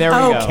flagged. And there we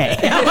go. Okay.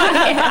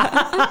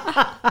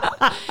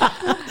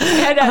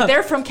 And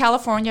they're from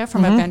California,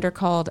 from a vendor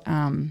called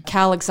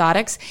Cal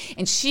Exotics.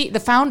 And the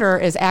founder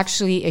is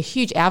actually a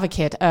huge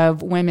advocate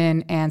of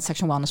women and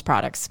sexual wellness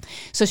products.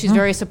 So she's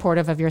very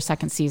supportive of your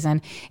second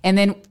season. And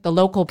then the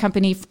local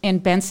company in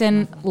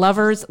Benson,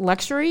 Lovers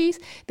Luxuries,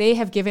 they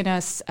have given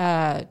us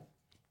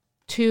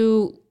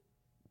 2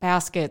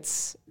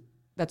 baskets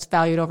that's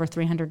valued over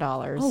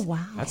 $300. Oh, wow.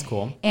 That's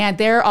cool. And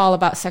they're all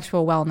about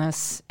sexual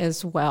wellness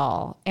as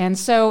well. And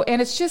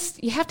it's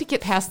just, you have to get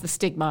past the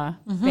stigma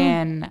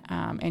then,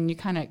 and you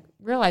kind of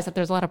realize that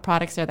there's a lot of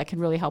products there that can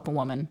really help a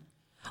woman.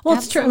 Well,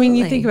 it's true. I mean,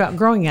 you think about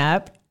growing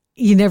up,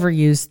 you never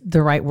used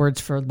the right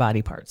words for the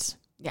body parts.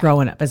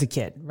 Growing up as a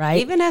kid, right?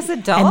 Even as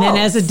adults. And then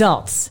as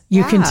adults,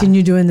 you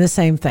continue doing the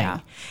same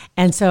thing.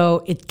 And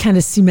so it kind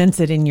of cements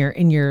it in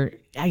your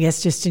I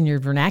guess just in your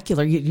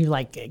vernacular, you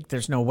like,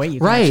 there's no way you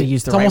can Right. actually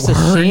use the it's right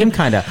almost word. a shame,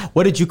 kind of.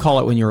 What did you call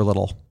it when you were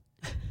little?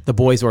 The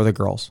boys or the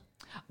girls?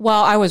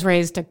 Well, I was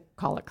raised to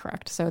call it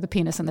correct. So the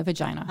penis and the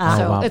vagina.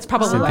 So wow. it's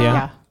probably Cynthia?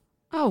 yeah.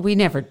 Oh, we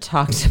never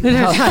talked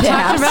about Talking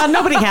that. about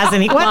nobody has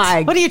any.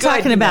 My What are you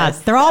talking goodness.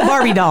 about? They're all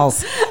Barbie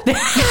dolls. Did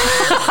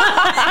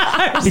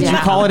you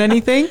call it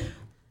anything?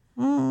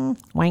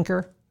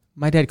 Wanker.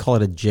 My dad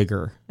called it a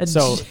jigger. A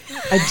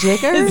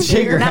jigger?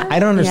 Jigger. I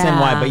don't understand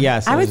why, but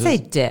yes. I it would was say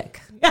just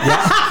dick.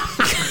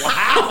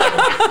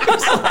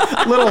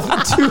 little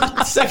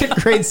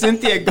 2nd grade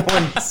Cynthia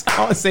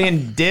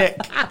saying dick.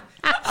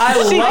 I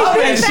love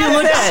it. She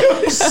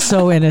looks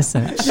so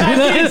innocent. She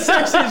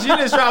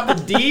just dropped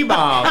the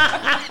D-bomb.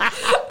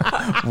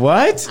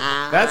 What?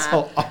 That's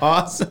so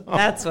awesome.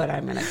 That's what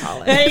I'm going to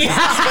call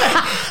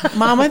it.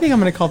 Mom, I think I'm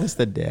going to call this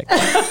the dick.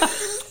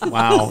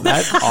 Wow,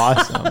 that's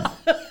awesome.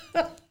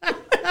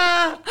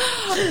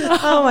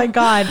 Oh my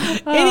God.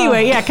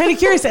 Anyway, yeah, kind of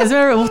curious. As a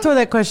matter, we'll throw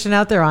that question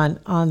out there on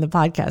the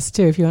podcast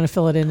too, if you want to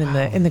fill it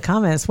in the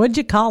comments. What'd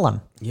you call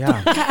them?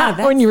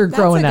 Yeah. When you were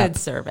growing That's a up? good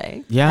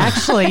survey. Yeah.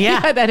 Actually,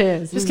 yeah. That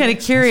is. Just kind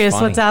of curious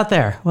funny. what's out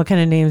there. What kind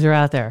of names are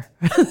out there?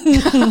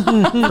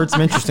 Heard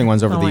some interesting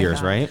ones over the my years,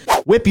 God. right?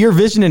 Whip your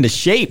vision into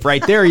shape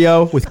right there,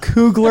 yo, with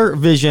Kugler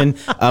Vision.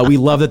 We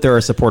love that they're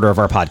a supporter of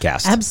our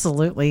podcast.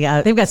 Absolutely.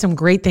 They've got some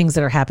great things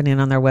that are happening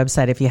on their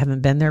website. If you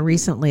haven't been there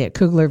recently at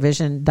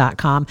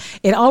KuglerVision.com,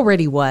 it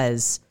already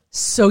was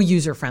so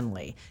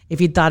user-friendly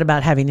if you thought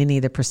about having any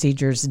of the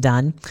procedures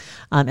done.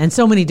 And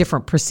so many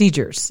different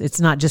procedures. It's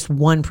not just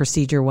one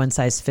procedure, one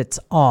size fits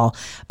all.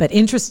 But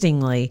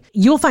interestingly,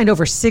 you'll find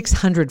over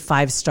 600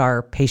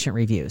 5-star patient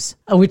reviews,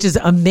 which is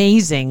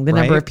amazing. The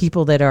number Right. of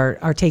people that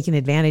are taking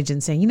advantage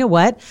and saying, you know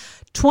what?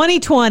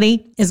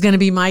 2020 is going to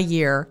be my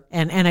year.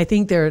 And I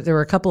think there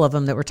were a couple of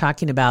them that were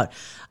talking about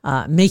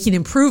making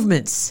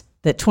improvements,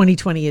 that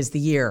 2020 is the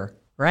year.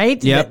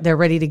 Right? Yep. They're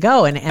ready to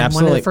go. And one of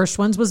Absolutely. the first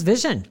ones was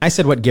vision. I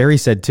said what Gary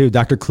said too.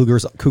 Dr.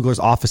 Kugler's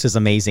office is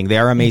amazing. They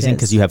are amazing is.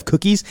 because you have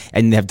cookies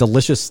and they have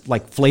delicious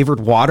like flavored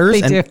waters.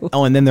 They and, do.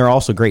 Oh, and then they're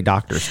also great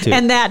doctors too.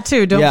 And that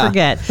too, don't Yeah.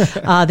 forget.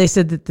 They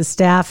said that the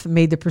staff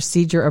made the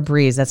procedure a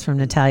breeze. That's from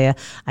Natalia.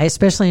 I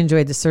especially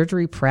enjoyed the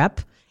surgery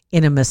prep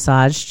in a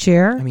massage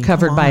chair,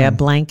 covered come by a on.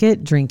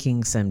 blanket,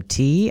 drinking some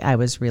tea. I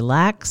was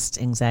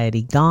relaxed,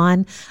 anxiety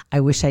gone.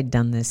 I wish I'd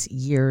done this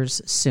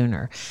years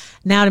sooner.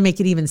 Now, to make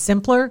it even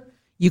simpler,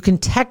 you can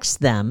text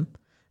them.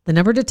 The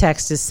number to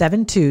text is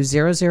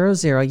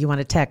 72000. You want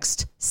to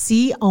text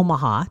C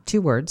Omaha,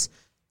 2 words,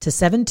 to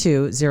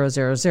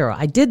 72000.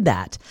 I did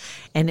that.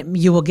 And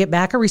you will get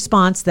back a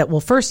response that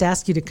will first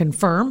ask you to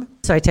confirm.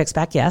 So I text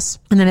back yes.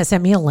 And then it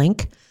sent me a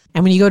link.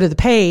 And when you go to the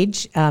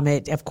page,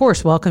 it of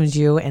course welcomes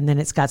you. And then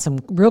it's got some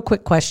real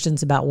quick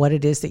questions about what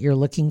it is that you're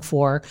looking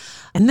for.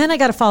 And then I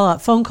got a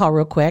follow-up phone call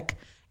real quick.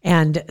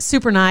 And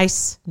super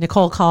nice.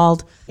 Nicole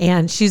called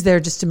and she's there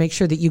just to make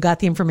sure that you got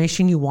the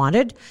information you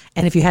wanted.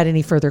 And if you had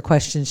any further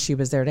questions, she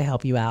was there to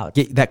help you out.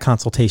 Get that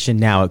consultation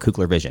now at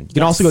Kugler Vision. You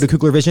can also go to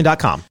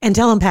KuglerVision.com. And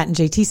tell them Pat and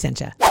JT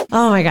sent you.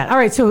 Oh my God. All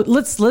right. So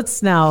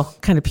let's now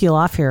kind of peel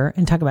off here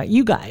and talk about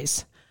you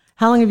guys.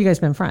 How long have you guys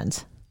been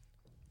friends?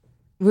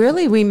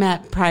 Really, we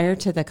met prior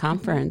to the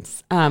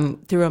conference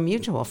through a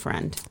mutual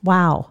friend.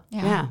 Wow.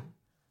 Yeah.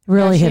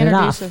 Really She hit it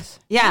introduced off. us.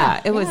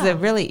 Yeah, it was a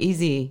really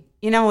easy,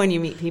 when you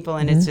meet people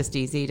and it's just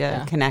easy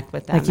to connect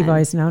with them. Like you've and-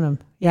 always known them.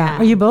 Yeah. Yeah.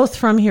 Are you both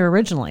from here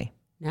originally?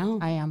 No,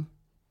 I am.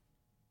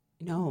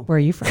 no. Where are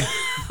you from?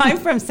 I'm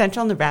from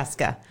central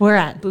Nebraska, Where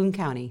at? Boone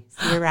County,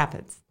 Cedar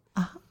Rapids.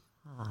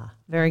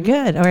 Very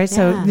good. All right.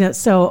 Yeah.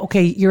 So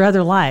okay, your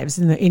other lives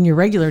in your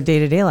regular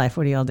day-to-day life,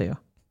 what do y'all do?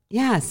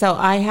 Yeah, so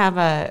I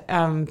have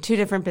 2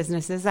 different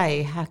businesses.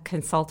 I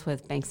consult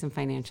with banks and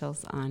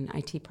financials on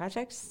IT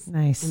projects.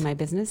 Nice. In my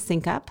business,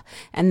 Sync Up.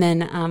 And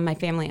then my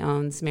family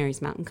owns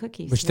Mary's Mountain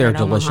Cookies. Which here they're in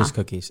Omaha. delicious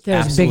cookies. They're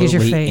as big as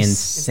your Absolutely face.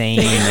 insane.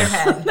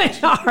 They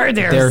are.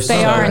 They're They so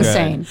are good.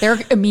 insane. They're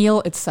a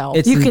meal itself.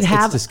 It's- You could it's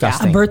have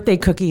disgusting. a birthday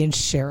cookie and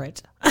share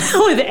it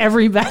with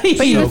everybody.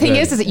 but the So thing good.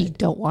 is that you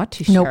don't want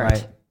to share Nope. it.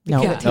 Right. No.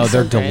 Because it Oh, tastes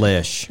they're so good.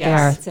 delish. They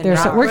are. It's in They're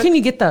so, where Rockbrook. can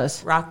you get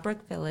those?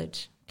 Rockbrook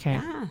Village. Okay.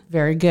 Yeah.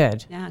 Very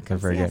good. Yeah, They're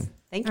very good.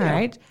 Thank you. All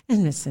right.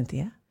 And Miss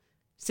Cynthia.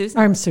 Susan.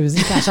 Or I'm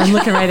Susan. Gosh, I'm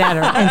looking right at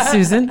her. And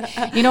Susan.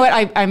 You know what?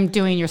 I'm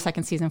doing your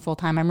second season full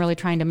time. I'm really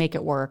trying to make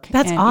it work.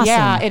 That's And awesome.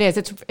 Yeah, it is.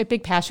 It's a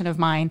big passion of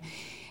mine.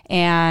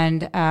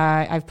 And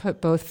I've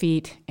put both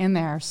feet in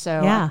there.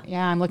 So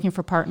Yeah. I'm looking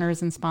for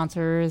partners and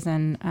sponsors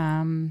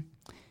and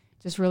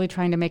just really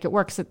trying to make it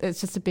work. So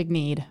it's just a big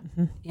need.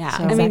 Yeah,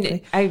 So- I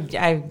mean, Exactly.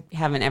 I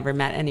haven't ever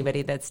met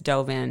anybody that's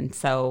dove in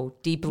so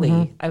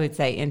deeply, I would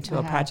say, into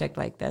a project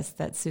like this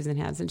that Susan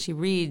has. And she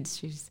reads,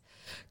 she's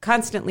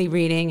constantly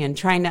reading and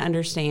trying to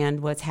understand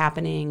what's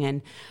happening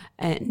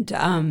and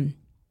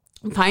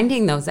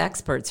finding those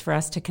experts for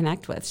us to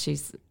connect with.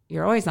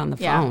 You're always on the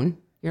Yeah. phone.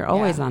 You're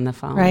always on the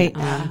phone. Right.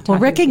 talking to Well, people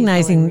and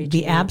recognizing reaching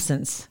the out.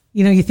 absence.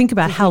 You think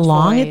about how huge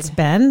long void. it's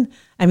been.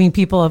 I mean,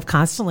 people have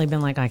constantly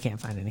been like, I can't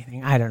find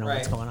anything. I don't know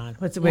what's going on.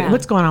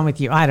 What's going on with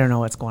you? I don't know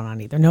what's going on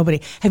either.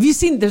 Nobody. Have you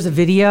seen, there's a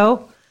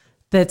video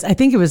I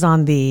think it was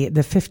on the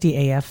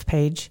 50 AF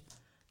page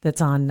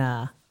that's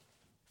on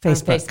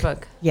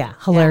Facebook. Yeah,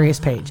 hilarious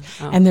page.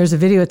 And there's a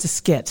video. It's a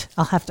skit.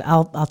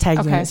 I'll tag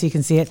you in it so you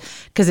can see it,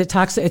 because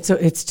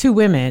it's two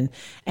women,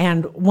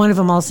 and one of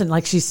them all of a sudden,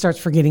 like, she starts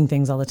forgetting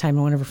things all the time,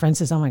 and one of her friends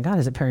says, "Oh my God,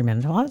 is it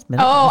perimenopause?"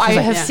 I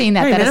have seen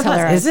that. That is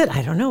hilarious. Is it?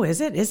 I don't know.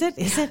 Is it?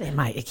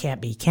 It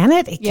can't be. Can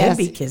it? It can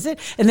be. Is it?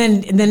 And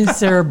then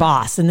it's her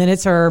boss, and then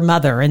it's her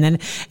mother, and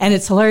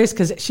it's hilarious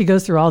because she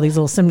goes through all these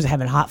little symptoms,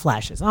 having hot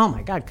flashes. Oh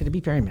my God, could it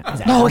be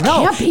perimenopause? No, it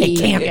can't be. It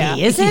can't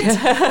be. Is it?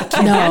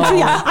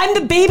 No, I'm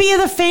the baby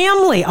of the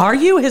family. Are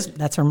you?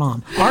 That's her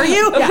mom. Are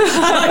you? Yeah.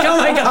 I'm like, oh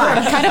my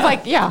God. Kind of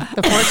like,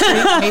 the 4th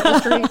Street, Maple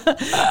Street.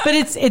 But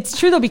it's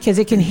true though, because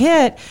it can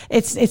hit.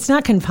 It's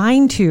not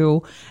confined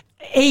to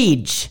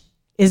age.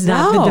 Is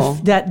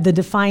not the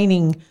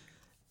defining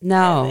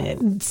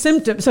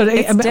symptom. So what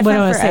I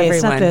want to say,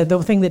 it's not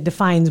the thing that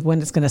defines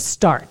when it's going to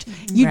start.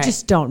 You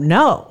just don't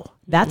know.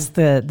 That's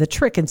the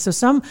trick. And so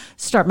some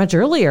start much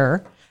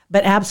earlier,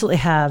 but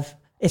absolutely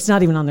it's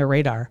not even on their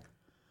radar.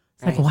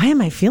 Like, why am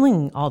I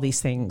feeling all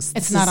these things?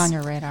 It's not on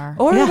your radar.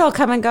 Or it'll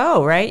come and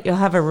go, right? You'll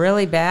have a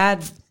really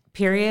bad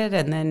period,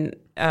 and then,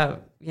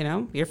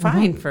 you're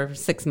fine for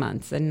 6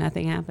 months and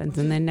nothing happens.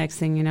 And then next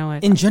thing you know,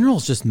 in general,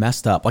 it's just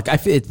messed up. Like,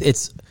 it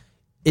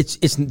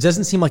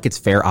doesn't seem like it's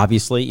fair.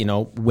 Obviously,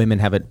 women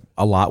have it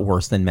a lot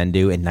worse than men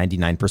do in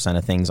 99%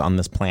 of things on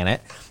this planet.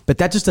 But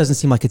that just doesn't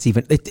seem like it's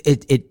even,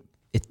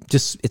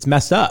 it's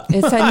messed up.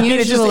 It's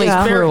unusually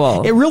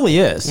cruel. It really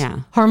is.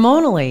 Yeah.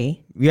 Hormonally,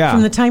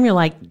 from the time you're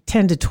like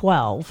 10 to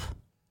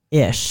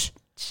 12-ish,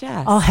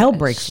 all hell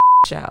breaks.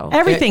 Show.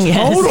 Everything is.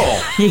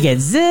 Total. You get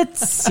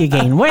zits, you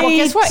gain weight. Well,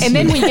 guess what? And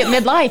then when you get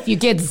midlife, you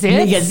get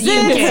zits,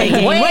 you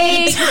gain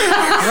weight.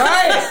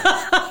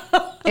 Right.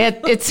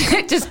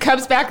 It just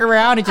comes back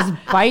around and just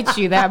bites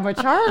you that much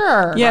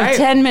harder. You have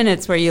 10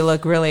 minutes where you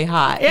look really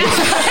hot. Yeah.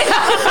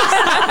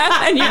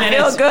 And you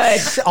feel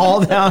good.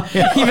 All down.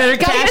 Yeah. You better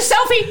get a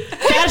selfie.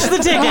 Cash the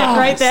ticket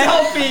right there.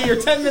 Selfie, your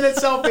 10-minute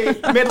selfie.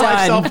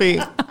 Midlife selfie.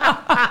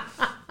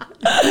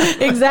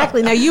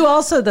 Exactly. Now, you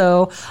also,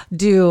 though,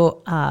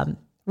 do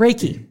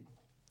Reiki.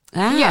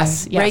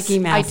 Yes,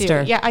 Reiki master.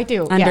 I do. Yeah, I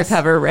do.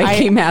 Undercover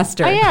Reiki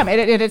master. I am.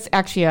 It's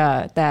actually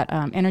that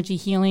energy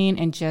healing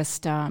and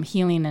just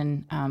healing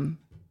and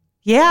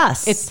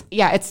yes.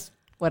 It's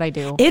what I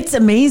do. It's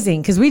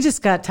amazing because we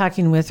just got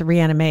talking with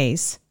Rihanna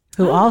Mays,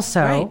 who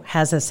also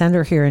has a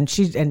center here, and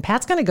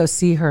Pat's going to go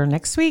see her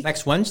next week.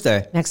 Next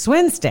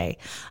Wednesday.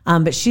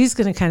 But she's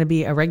going to kind of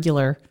be a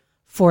regular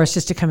for us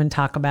just to come and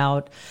talk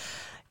about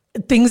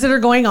things that are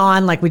going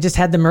on. Like we just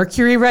had the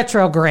Mercury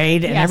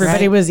retrograde and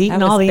everybody was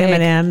eating all the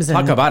M&Ms.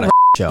 Talk about a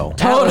show.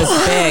 Totally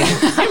big.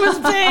 It was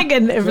big.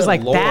 And it was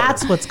like, Lord.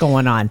 That's what's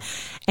going on.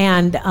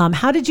 And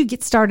how did you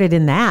get started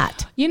in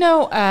that?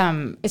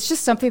 It's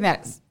just something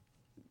that's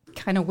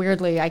kind of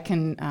weirdly, I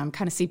can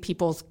kind of see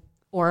people's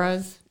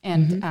auras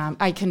and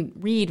I can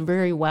read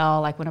very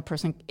well, like when a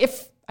person,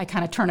 if I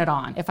kind of turn it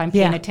on, if I'm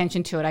paying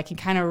attention to it, I can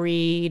kind of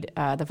read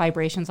the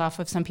vibrations off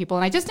of some people.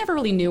 And I just never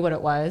really knew what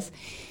it was.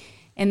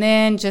 And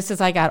then just as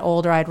I got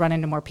older, I'd run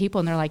into more people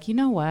and they're like, you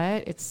know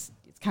what? It's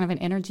kind of an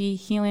energy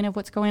healing of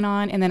what's going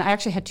on. And then I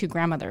actually had two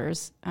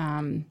grandmothers,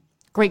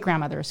 great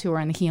grandmothers who were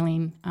in the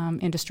healing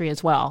industry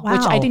as well,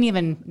 which I didn't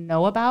even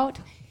know about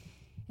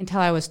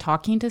until I was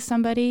talking to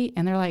somebody.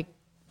 And they're like,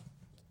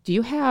 do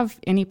you have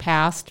any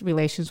past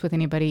relations with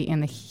anybody in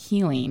the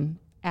healing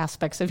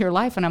aspects of your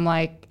life? And I'm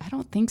like, I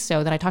don't think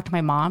so. Then I talked to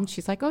my mom.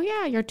 She's like, oh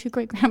yeah, your two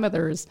great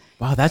grandmothers.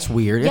 Wow, that's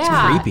weird. It's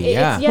creepy.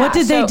 Yeah. What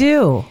did they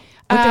do?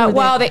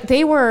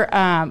 They were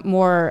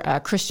more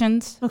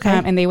Christians,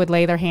 and they would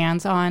lay their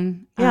hands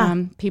on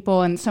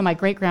people. And so my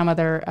great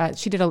grandmother,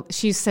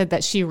 she said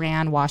that she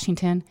ran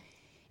Washington,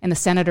 and the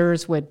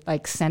senators would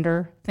like send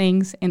her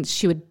things, and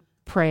she would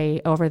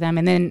pray over them.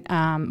 And then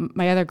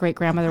my other great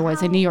grandmother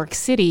was in New York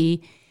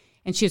City,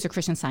 and she was a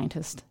Christian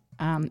Scientist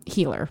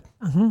healer.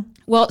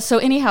 Well, so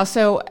anyhow,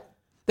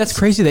 that's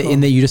crazy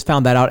that you just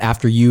found that out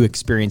after you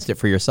experienced it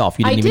for yourself.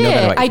 You didn't even know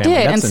that about your family.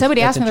 I did, and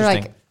somebody asked me, they're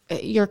like,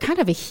 you're kind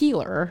of a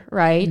healer,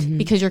 right?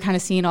 Because you're kind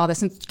of seeing all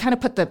this and kind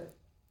of put the,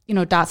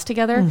 dots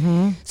together.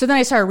 So then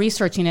I started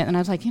researching it and I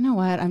was like, you know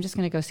what? I'm just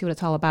going to go see what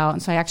it's all about.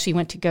 And so I actually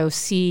went to go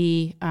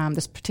see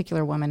this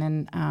particular woman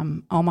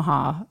in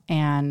Omaha,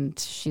 and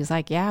she's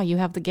like, yeah, you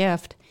have the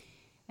gift.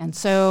 And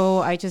so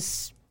I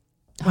just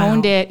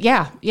honed it.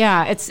 Yeah.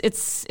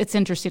 It's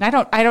interesting. I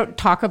don't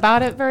talk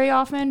about it very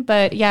often,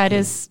 but yeah, it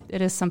is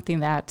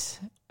something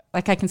that,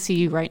 like, I can see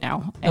you right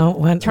now.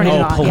 Turning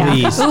it on.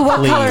 Please, Ooh,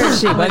 what color is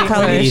she? What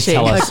color is she?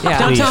 Tell us,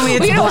 don't tell me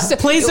it's black.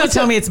 Please don't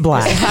tell me it's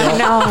black. I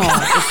know.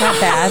 It's not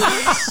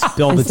bad.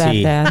 Spill the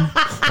tea.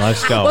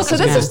 Let's go. Well, so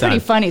this is pretty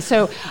funny.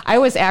 So I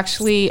was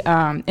actually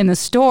in the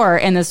store,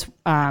 and this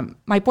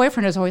my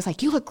boyfriend is always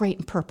like, you look great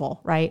in purple,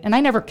 right? And I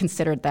never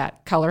considered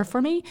that color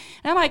for me.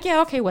 And I'm like,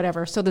 yeah, okay,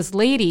 whatever. So this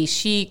lady,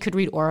 she could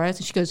read auras,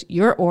 and she goes,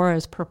 your aura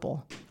is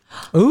purple.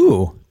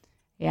 Ooh.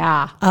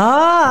 Yeah.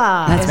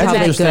 That's really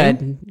interesting.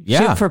 good. Yeah.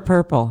 Shoot for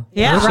purple.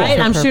 Yeah,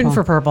 right. I'm shooting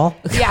for purple.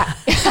 Yeah.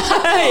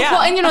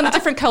 Well, and the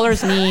different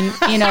colors mean,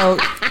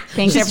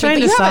 things. She's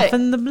trying to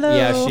soften the blow.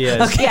 Yeah, she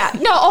is. Okay. Yeah.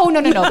 No.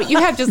 No. But you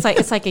have just like,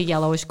 it's like a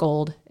yellowish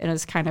gold and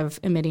it's kind of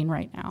emitting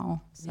right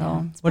now.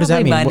 So what does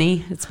that mean?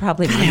 Money. It's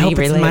probably money hope it's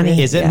related.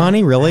 money. Is it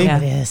money, really? Yeah,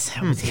 it is.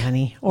 It's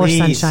honey. Or Please.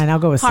 sunshine. I'll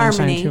go with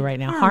sunshine Harmony. too right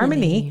now.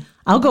 Harmony.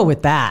 I'll go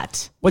with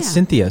that. What's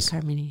Cynthia's?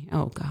 Harmony.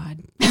 Oh, God.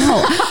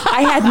 No,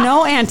 I had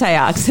no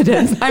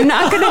antioxidants. I'm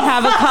not going to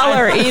have a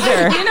color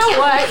either. you know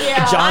what?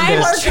 Yeah.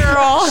 Jaundice. I'm a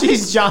girl.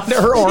 She's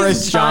jaundiced. Her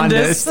aura's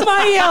jaundiced.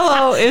 My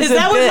yellow is Is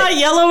that what my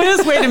yellow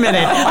is? Wait a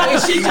minute.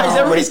 Is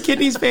everybody's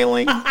kidneys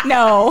failing?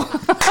 No.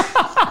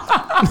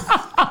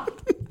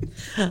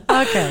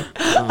 Okay.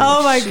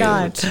 Oh my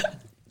God.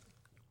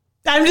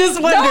 I'm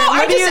just wondering.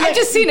 I've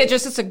just seen it.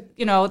 Just as a,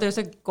 there's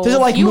a gold Does it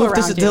like hue move? around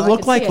Does it you.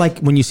 look like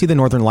when you see the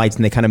northern lights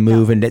and they kind of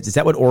move? And is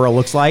that what aura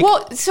looks like?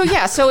 Well,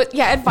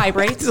 it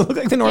vibrates. Does it look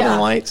like the northern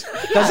lights?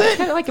 Does Yeah, it?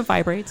 kind of like it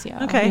vibrates.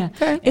 Yeah. Okay.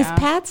 Is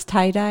Pat's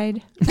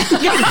tie-dyed?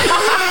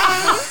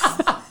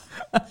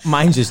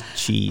 Mine's just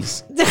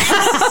cheese.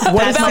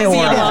 That's my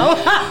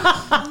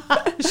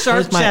aura.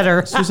 Sharp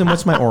cheddar. Susan,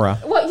 what's my aura?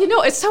 Well,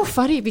 it's so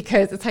funny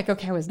because it's like,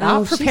 okay, I was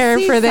not she prepared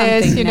sees for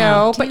this, something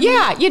now. but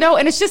yeah,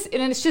 and it's just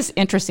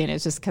interesting.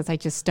 It's just because I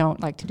just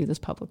don't like to do this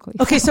publicly.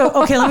 Okay,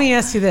 let me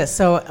ask you this.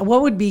 So,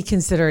 what would be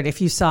considered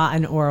if you saw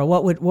an aura?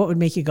 What would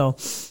make you go,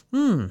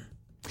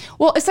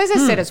 Well, as I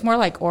said, it's more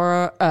like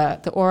aura,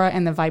 the aura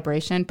and the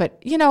vibration.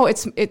 But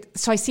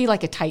so I see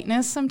like a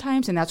tightness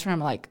sometimes, and that's where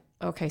I'm like,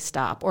 okay,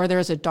 stop. Or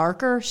there's a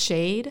darker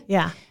shade.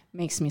 Yeah.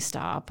 Makes me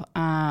stop.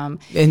 And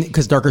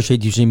because darker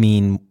shades usually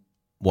mean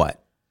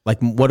what? Like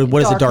what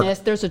is a dark?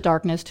 There's a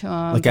darkness to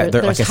them. Like there's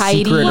like a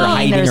hiding, secret or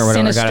hiding there's or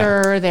whatever.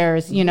 Sinister.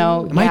 There's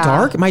Am I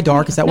dark? Am I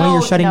dark? Is that why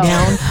you're shutting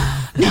down?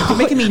 You're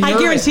making me nervous. I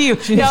guarantee you,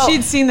 if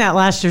she'd seen that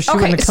last year, she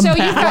wouldn't have come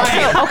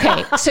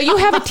back. So you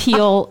have a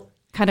teal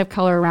kind of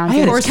color around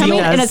you. It's coming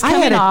I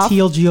had a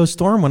teal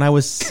Geostorm when I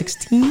was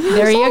 16.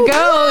 There you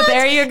go.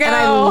 There you go. And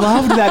I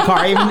loved that car.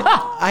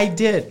 I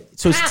did.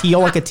 So it's teal,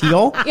 like a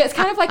teal? Yeah, it's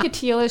kind of like a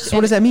tealish. So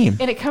what does that mean?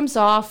 And it comes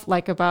off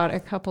like about a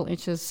couple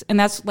inches. And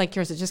that's like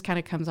yours. It just kind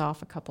of comes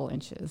off a couple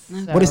inches.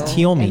 So, what does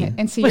teal mean?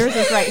 And so yours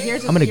is right.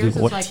 Here's I'm going to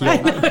Google what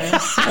teal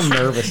means. I'm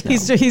nervous now.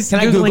 He's Can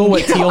I Google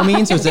what teal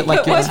means? Or is it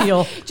like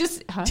teal?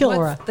 Just Teal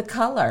aura. The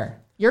color.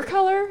 Your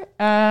color?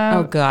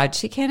 Oh, God.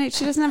 She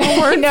doesn't have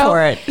a word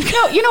for it.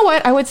 No, you know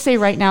what? I would say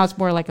right now it's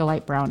more like a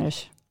light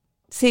brownish.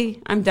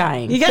 See, I'm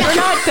dying. You're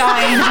not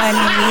dying,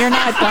 honey. You're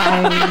not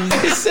dying.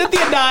 Is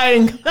Cynthia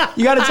dying?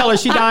 You got to tell her,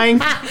 she dying?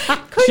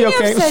 Couldn't she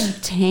okay? you have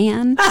said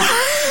tan?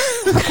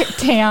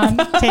 Tan.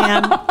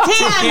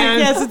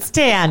 Yes, it's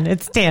tan.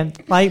 It's tan.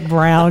 Light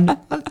brown.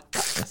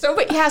 So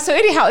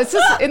anyhow,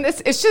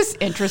 it's just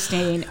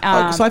interesting.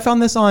 So I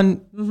found this on,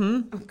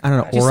 I don't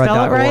know, Did you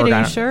spell it right? aura.org.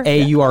 Are you sure?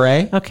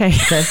 AURA. Okay.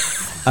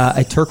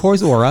 A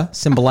turquoise aura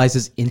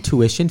symbolizes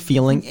intuition,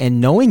 feeling, and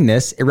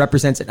knowingness. It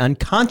represents an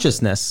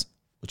unconsciousness,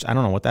 which I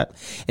don't know what that.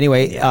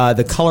 Anyway,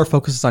 the color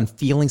focuses on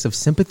feelings of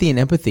sympathy and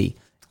empathy,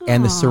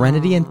 and the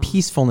serenity and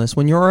peacefulness.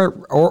 When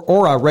your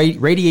aura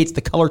radiates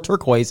the color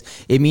turquoise,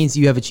 it means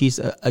you have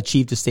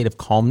achieved a state of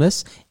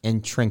calmness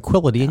and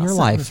tranquility in your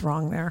life. What's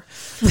wrong there?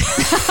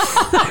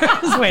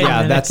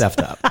 Yeah, that's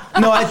effed up.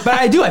 No, but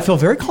I do. I feel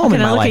very calm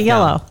in my Look life at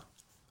yellow. now.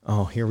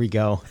 Oh, here we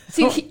go.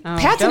 See,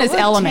 Pat's in his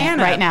element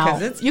right now.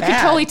 You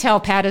can totally tell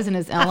Pat is in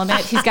his element.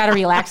 He's got a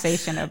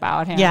relaxation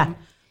about him. Yeah.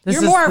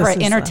 You're more of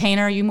an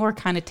entertainer. You more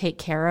kind of take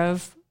care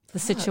of the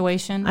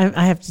situation.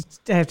 I have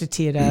to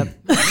tee it up.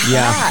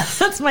 Yeah.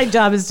 That's my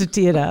job, is to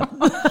tee it up.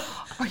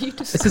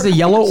 This is a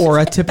yellow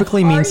aura.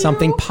 Typically means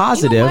something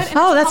positive. You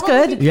know Oh, that's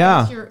good.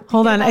 Yeah.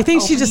 Hold on. I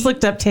think she just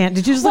looked up tan.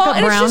 Did you just look up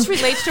brown? It just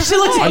relates to She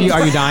looks her Are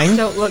life. you dying?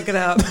 Don't look it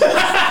up.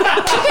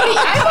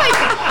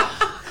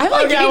 I'm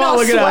like Okay, I getting won't all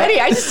look it up. sweaty.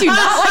 I just do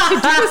not like to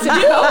do this in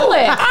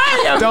public.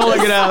 Don't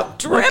look it up.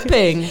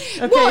 Dripping.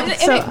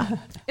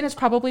 And it's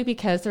probably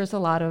because there's a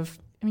lot of,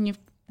 you're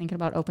thinking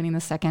about opening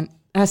the second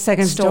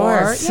Second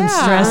store. Some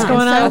stress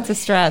going on. Lots of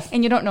stress.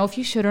 And you don't know if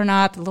you should or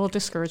not, a little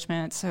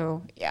discouragement.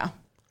 So, yeah.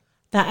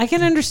 I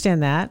can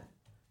understand that.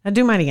 I'll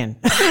do mine again.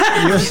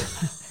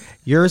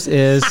 Yours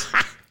is.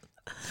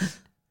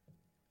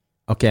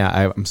 Okay,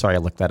 I'm sorry. I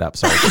looked that up.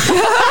 Sorry.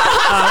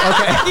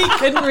 Okay. He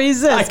couldn't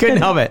resist. I couldn't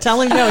help it.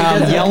 Tell him no. He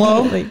doesn't.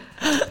 Yellow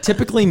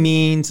typically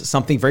means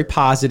something very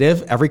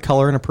positive. Every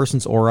color in a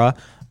person's aura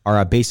are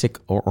a basic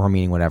aura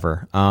meaning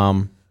whatever.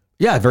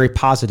 Yeah, very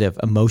positive,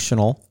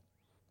 emotional.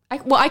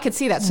 I could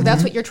see that. So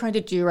that's what you're trying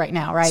to do right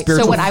now, right?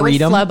 Spiritual so when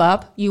freedom. I would flub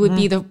up, you would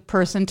be the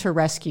person to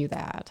rescue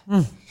that.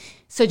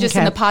 So just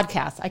in Okay. the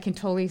podcast, I can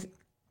totally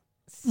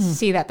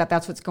see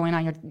that's what's going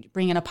on. You're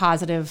bringing a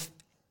positive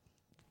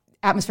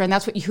atmosphere, and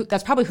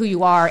that's probably who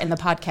you are in the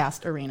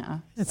podcast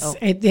arena. So.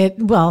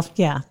 It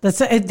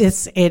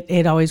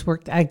always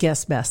worked, I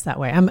guess, best that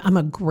way. I'm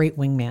a great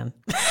wingman.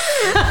 Yeah,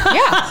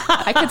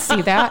 I could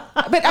see that.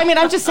 But I mean,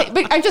 I'm just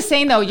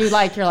saying though, you're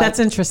like That's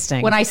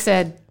interesting. When I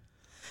said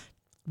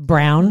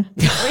brown,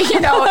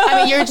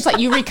 you're just like,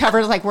 you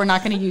recovered, like, we're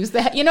not going to use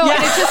that, and it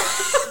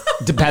just,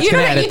 Pat's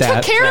gonna edit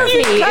that. took care of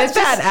me. It's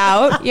that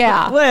out.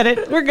 Yeah. let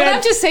it. We're good. But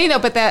I'm just saying though,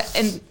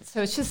 and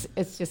so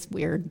it's just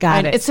weird.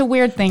 Got it. It's a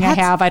weird thing I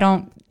have. I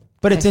don't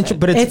But it's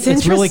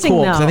it's really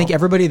cool because I think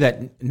everybody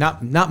that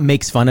not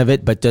makes fun of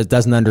it, but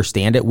doesn't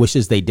understand it,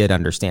 wishes they did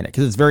understand it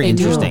because it's very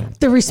interesting.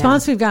 The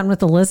response we've gotten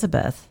with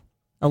Elizabeth.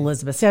 See, I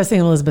was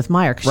saying Elizabeth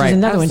Meyer because she's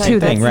another one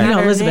too. Thing, right? You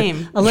know,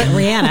 Elizabeth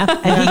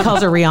Rihanna, and he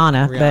calls her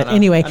Rihanna. But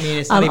anyway,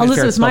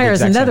 Elizabeth Meyer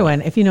is another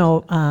one. If you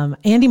know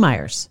Andy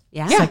Myers,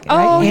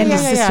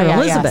 Andy's sister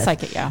Elizabeth.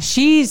 Psychic, yeah.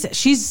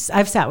 She's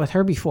I've sat with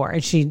her before,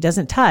 and she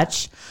doesn't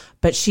touch,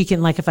 but she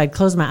can, like, if I'd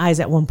close my eyes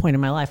at one point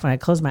in my life, when I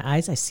close my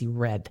eyes, I see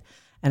red.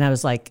 And I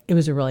was like, it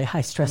was a really high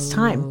stress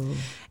time.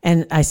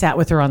 And I sat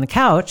with her on the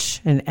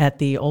couch and at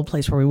the old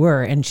place where we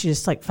were. And she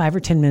just like 5 or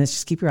 10 minutes,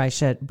 just keep your eyes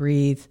shut,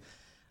 breathe,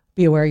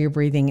 be aware you're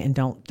breathing, and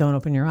don't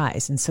open your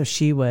eyes. And so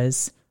she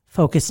was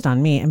focused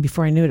on me. And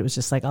before I knew it, it was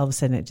just like all of a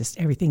sudden it just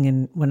everything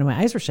in when my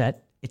eyes were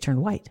shut, it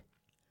turned white.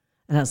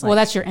 And I was like, well,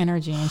 that's your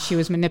energy. And she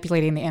was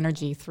manipulating the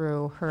energy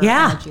through her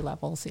energy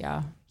levels.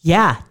 Yeah.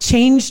 Yeah.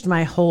 Changed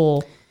my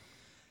whole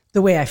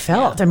the way I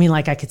felt. Yeah. I mean,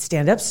 like I could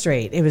stand up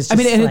straight. It was just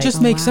and it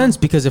just makes sense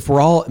because if we're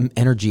all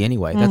energy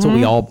anyway, that's what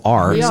we all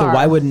are.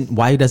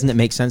 Why doesn't it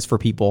make sense for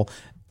people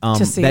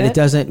to see that it? It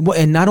doesn't,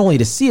 and not only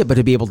to see it, but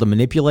to be able to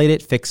manipulate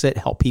it, fix it,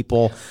 help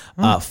people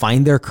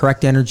find their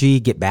correct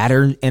energy, get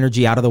bad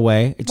energy out of the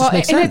way. It just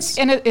makes sense.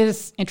 And it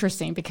is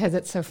interesting because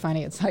it's so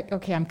funny. It's like,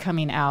 okay, I'm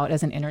coming out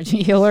as an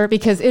energy healer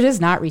because it is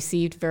not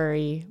received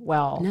very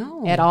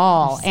well at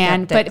all.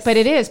 And but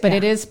it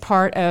is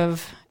part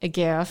of a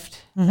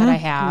gift that I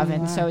have.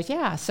 And so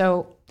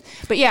so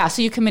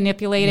you can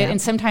manipulate it.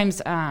 And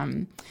sometimes,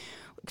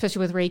 especially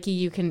with Reiki,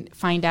 you can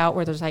find out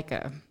where there's like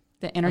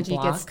the energy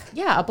gets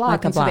a block.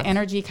 Like and so the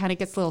energy kind of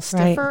gets a little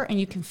stiffer and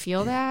you can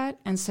feel that.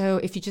 And so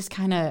if you just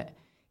kind of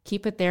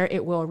keep it there,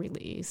 it will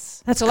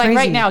release. That's so crazy. Like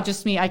right now,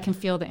 just me, I can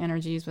feel the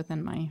energies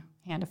within my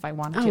hand if I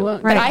wanted to. Well,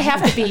 but I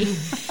have to be.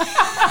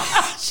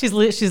 She's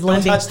Don't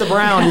lending. touch the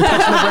brown. You're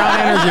touching the brown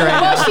energy right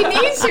now. Well, she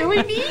needs to. We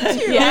need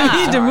to. Yeah.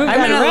 You need to move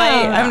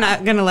I'm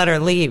not going to let her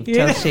leave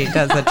till she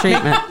does the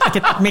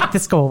treatment. Make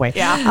this go away.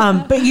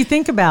 Yeah. But you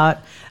think about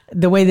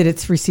the way that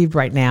it's received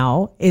right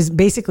now is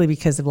basically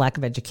because of lack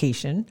of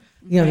education.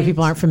 You know, the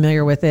people aren't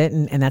familiar with it,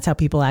 and that's how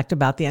people act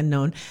about the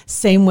unknown.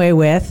 Same way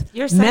with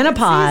your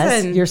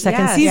menopause, your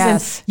second season.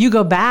 Yes. You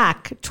go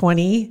back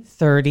 20,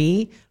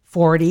 30,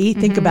 40,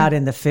 think about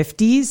in the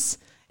 50s,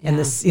 and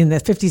in the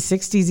 50s,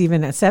 60s,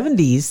 even at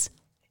 70s.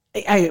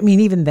 I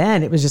mean, even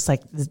then, it was just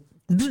like,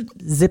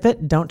 zip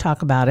it, don't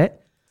talk about it,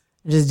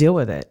 just deal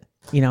with it.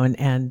 You know,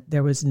 and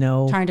there was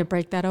no... Trying to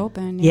break that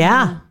open.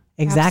 Yeah,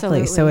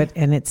 exactly. Absolutely.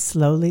 So it's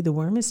slowly, the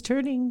worm is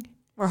turning.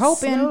 We're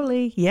hoping.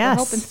 Slowly, yes.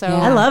 We're hoping so.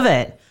 I love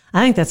it.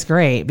 I think that's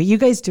great. But you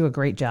guys do a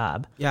great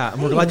job. Yeah,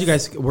 and we're glad you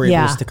guys were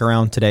able to stick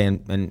around today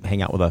and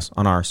hang out with us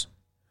on ours.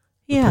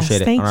 Yes,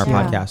 appreciate it on our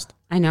podcast.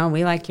 I know,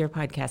 we like your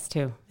podcast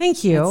too.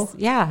 Thank you.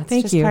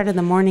 It's just part of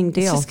the morning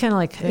deal. It's just kind of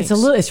like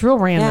it's real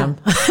random.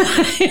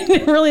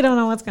 I really don't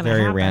know what's going to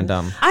happen. Very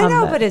random. I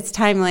know, but it's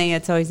timely.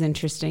 It's always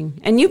interesting,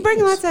 and you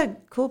bring lots of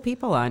cool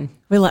people on.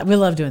 We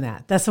love doing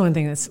that. That's the one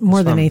thing that's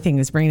more than anything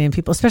is bringing in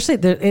people. Especially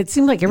it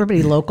seems like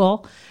everybody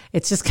local.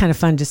 It's just kind of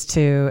fun just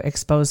to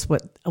expose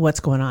what's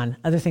going on,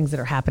 other things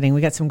that are happening.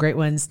 We got some great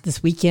ones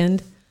this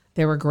weekend.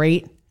 They were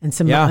great, and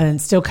some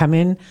and still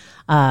coming.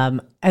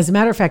 As a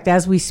matter of fact,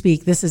 as we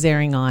speak, this is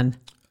airing on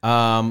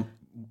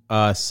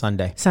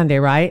Sunday. Sunday,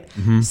 right?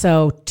 Mm-hmm.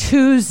 So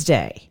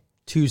Tuesday,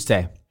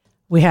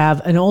 we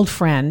have an old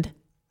friend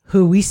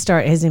who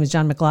his name is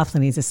John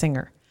McLaughlin. He's a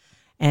singer,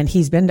 and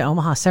he's been to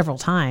Omaha several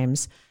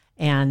times.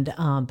 And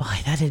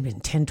that had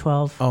been 10,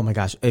 12, oh my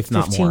gosh, if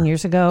not 15 more.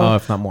 years ago. Oh,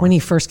 if not more. When he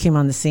first came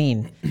on the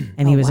scene.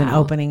 And he was an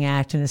opening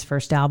act in his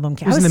first album.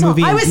 I was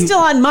still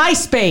on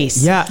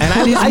MySpace. Yeah, and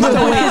when his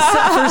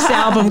first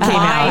album came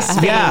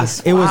out. Yeah,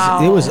 it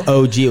was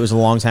OG. It was a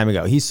long time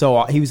ago. He's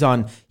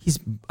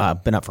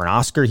been up for an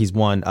Oscar. He's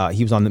won.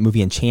 He was on the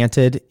movie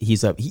Enchanted.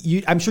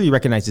 I'm sure you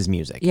recognize his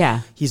music.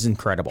 Yeah, he's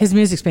incredible. His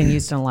music's been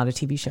used on a lot of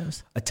TV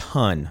shows. A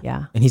ton.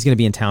 Yeah, and he's going to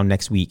be in town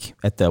next week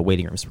at the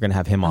Waiting Room. So we're going to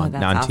have him on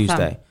awesome.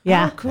 Tuesday.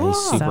 Yeah, cool. And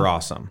he's super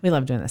awesome. We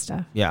love doing this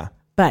stuff. Yeah,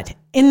 but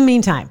in the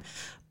meantime,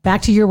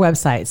 back to your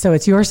website. So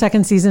it's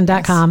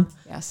yoursecondseason.com.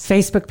 Yes.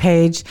 Facebook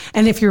page,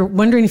 and if you're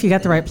wondering if you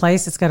got the right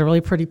place, it's got a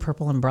really pretty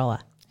purple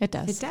umbrella. It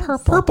does.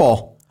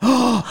 Purple. Did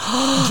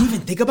you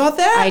even think about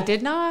that? I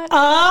did not.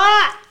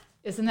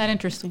 Isn't that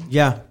interesting?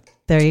 Yeah.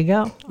 There you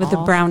go. With a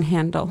brown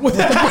handle.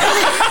 There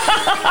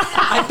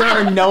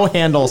are no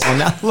handles on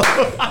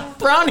that.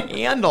 Brown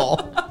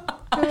handle.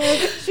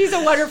 She's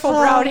a wonderful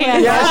brown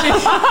handle.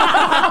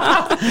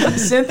 Yeah,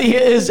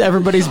 Cynthia is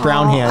everybody's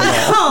brown handle.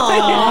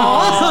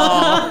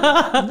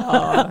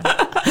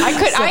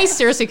 I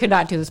seriously could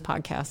not do this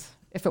podcast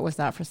if it was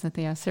not for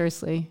Cynthia.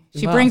 Seriously,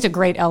 she brings a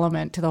great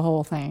element to the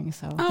whole thing.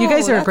 So you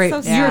guys are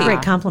that's so you're a sweet.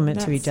 great compliment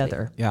to That's each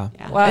other. Yeah.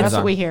 well, that's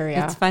what we hear.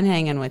 Yeah, It's fun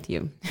hanging with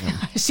you.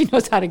 She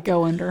knows how to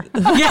go under. And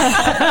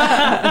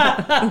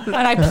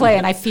I play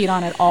and I feed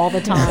on it all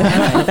the time.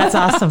 That's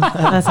awesome.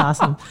 That's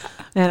awesome.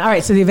 And all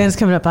right, so the event's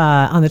coming up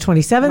on the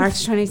 27th. March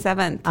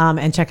 27th.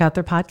 And check out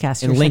their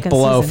podcast. And link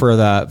below for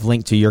the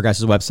link to your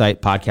guys' website,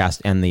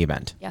 podcast, and the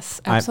event.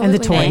 Yes, absolutely.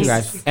 And the toys.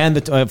 Guys.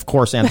 And of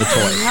course, and the toys.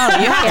 Oh,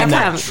 you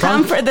have to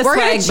come for the We're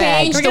swag going to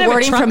bag. change We're the gonna have a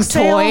wording trunk from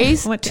sale?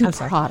 toys What- to I'm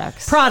sorry.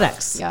 products.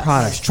 Products. Yes.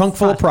 Products. Trunk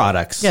full of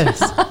products.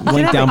 Yes.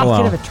 Link down below.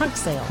 You could have a trunk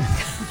sale.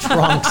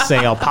 Trunk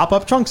sale.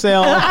 Pop-up trunk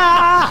sale. All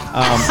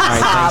right,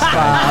 thanks,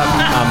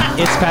 guys.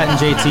 It's Pat and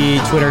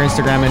JT, Twitter,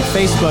 Instagram, and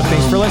Facebook.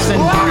 Thanks for listening.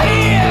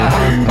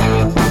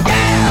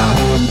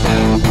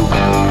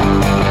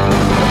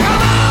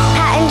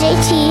 Pat and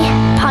JT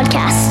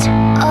Podcast,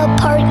 a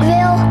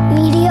Parkville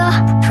Media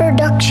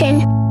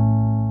Production.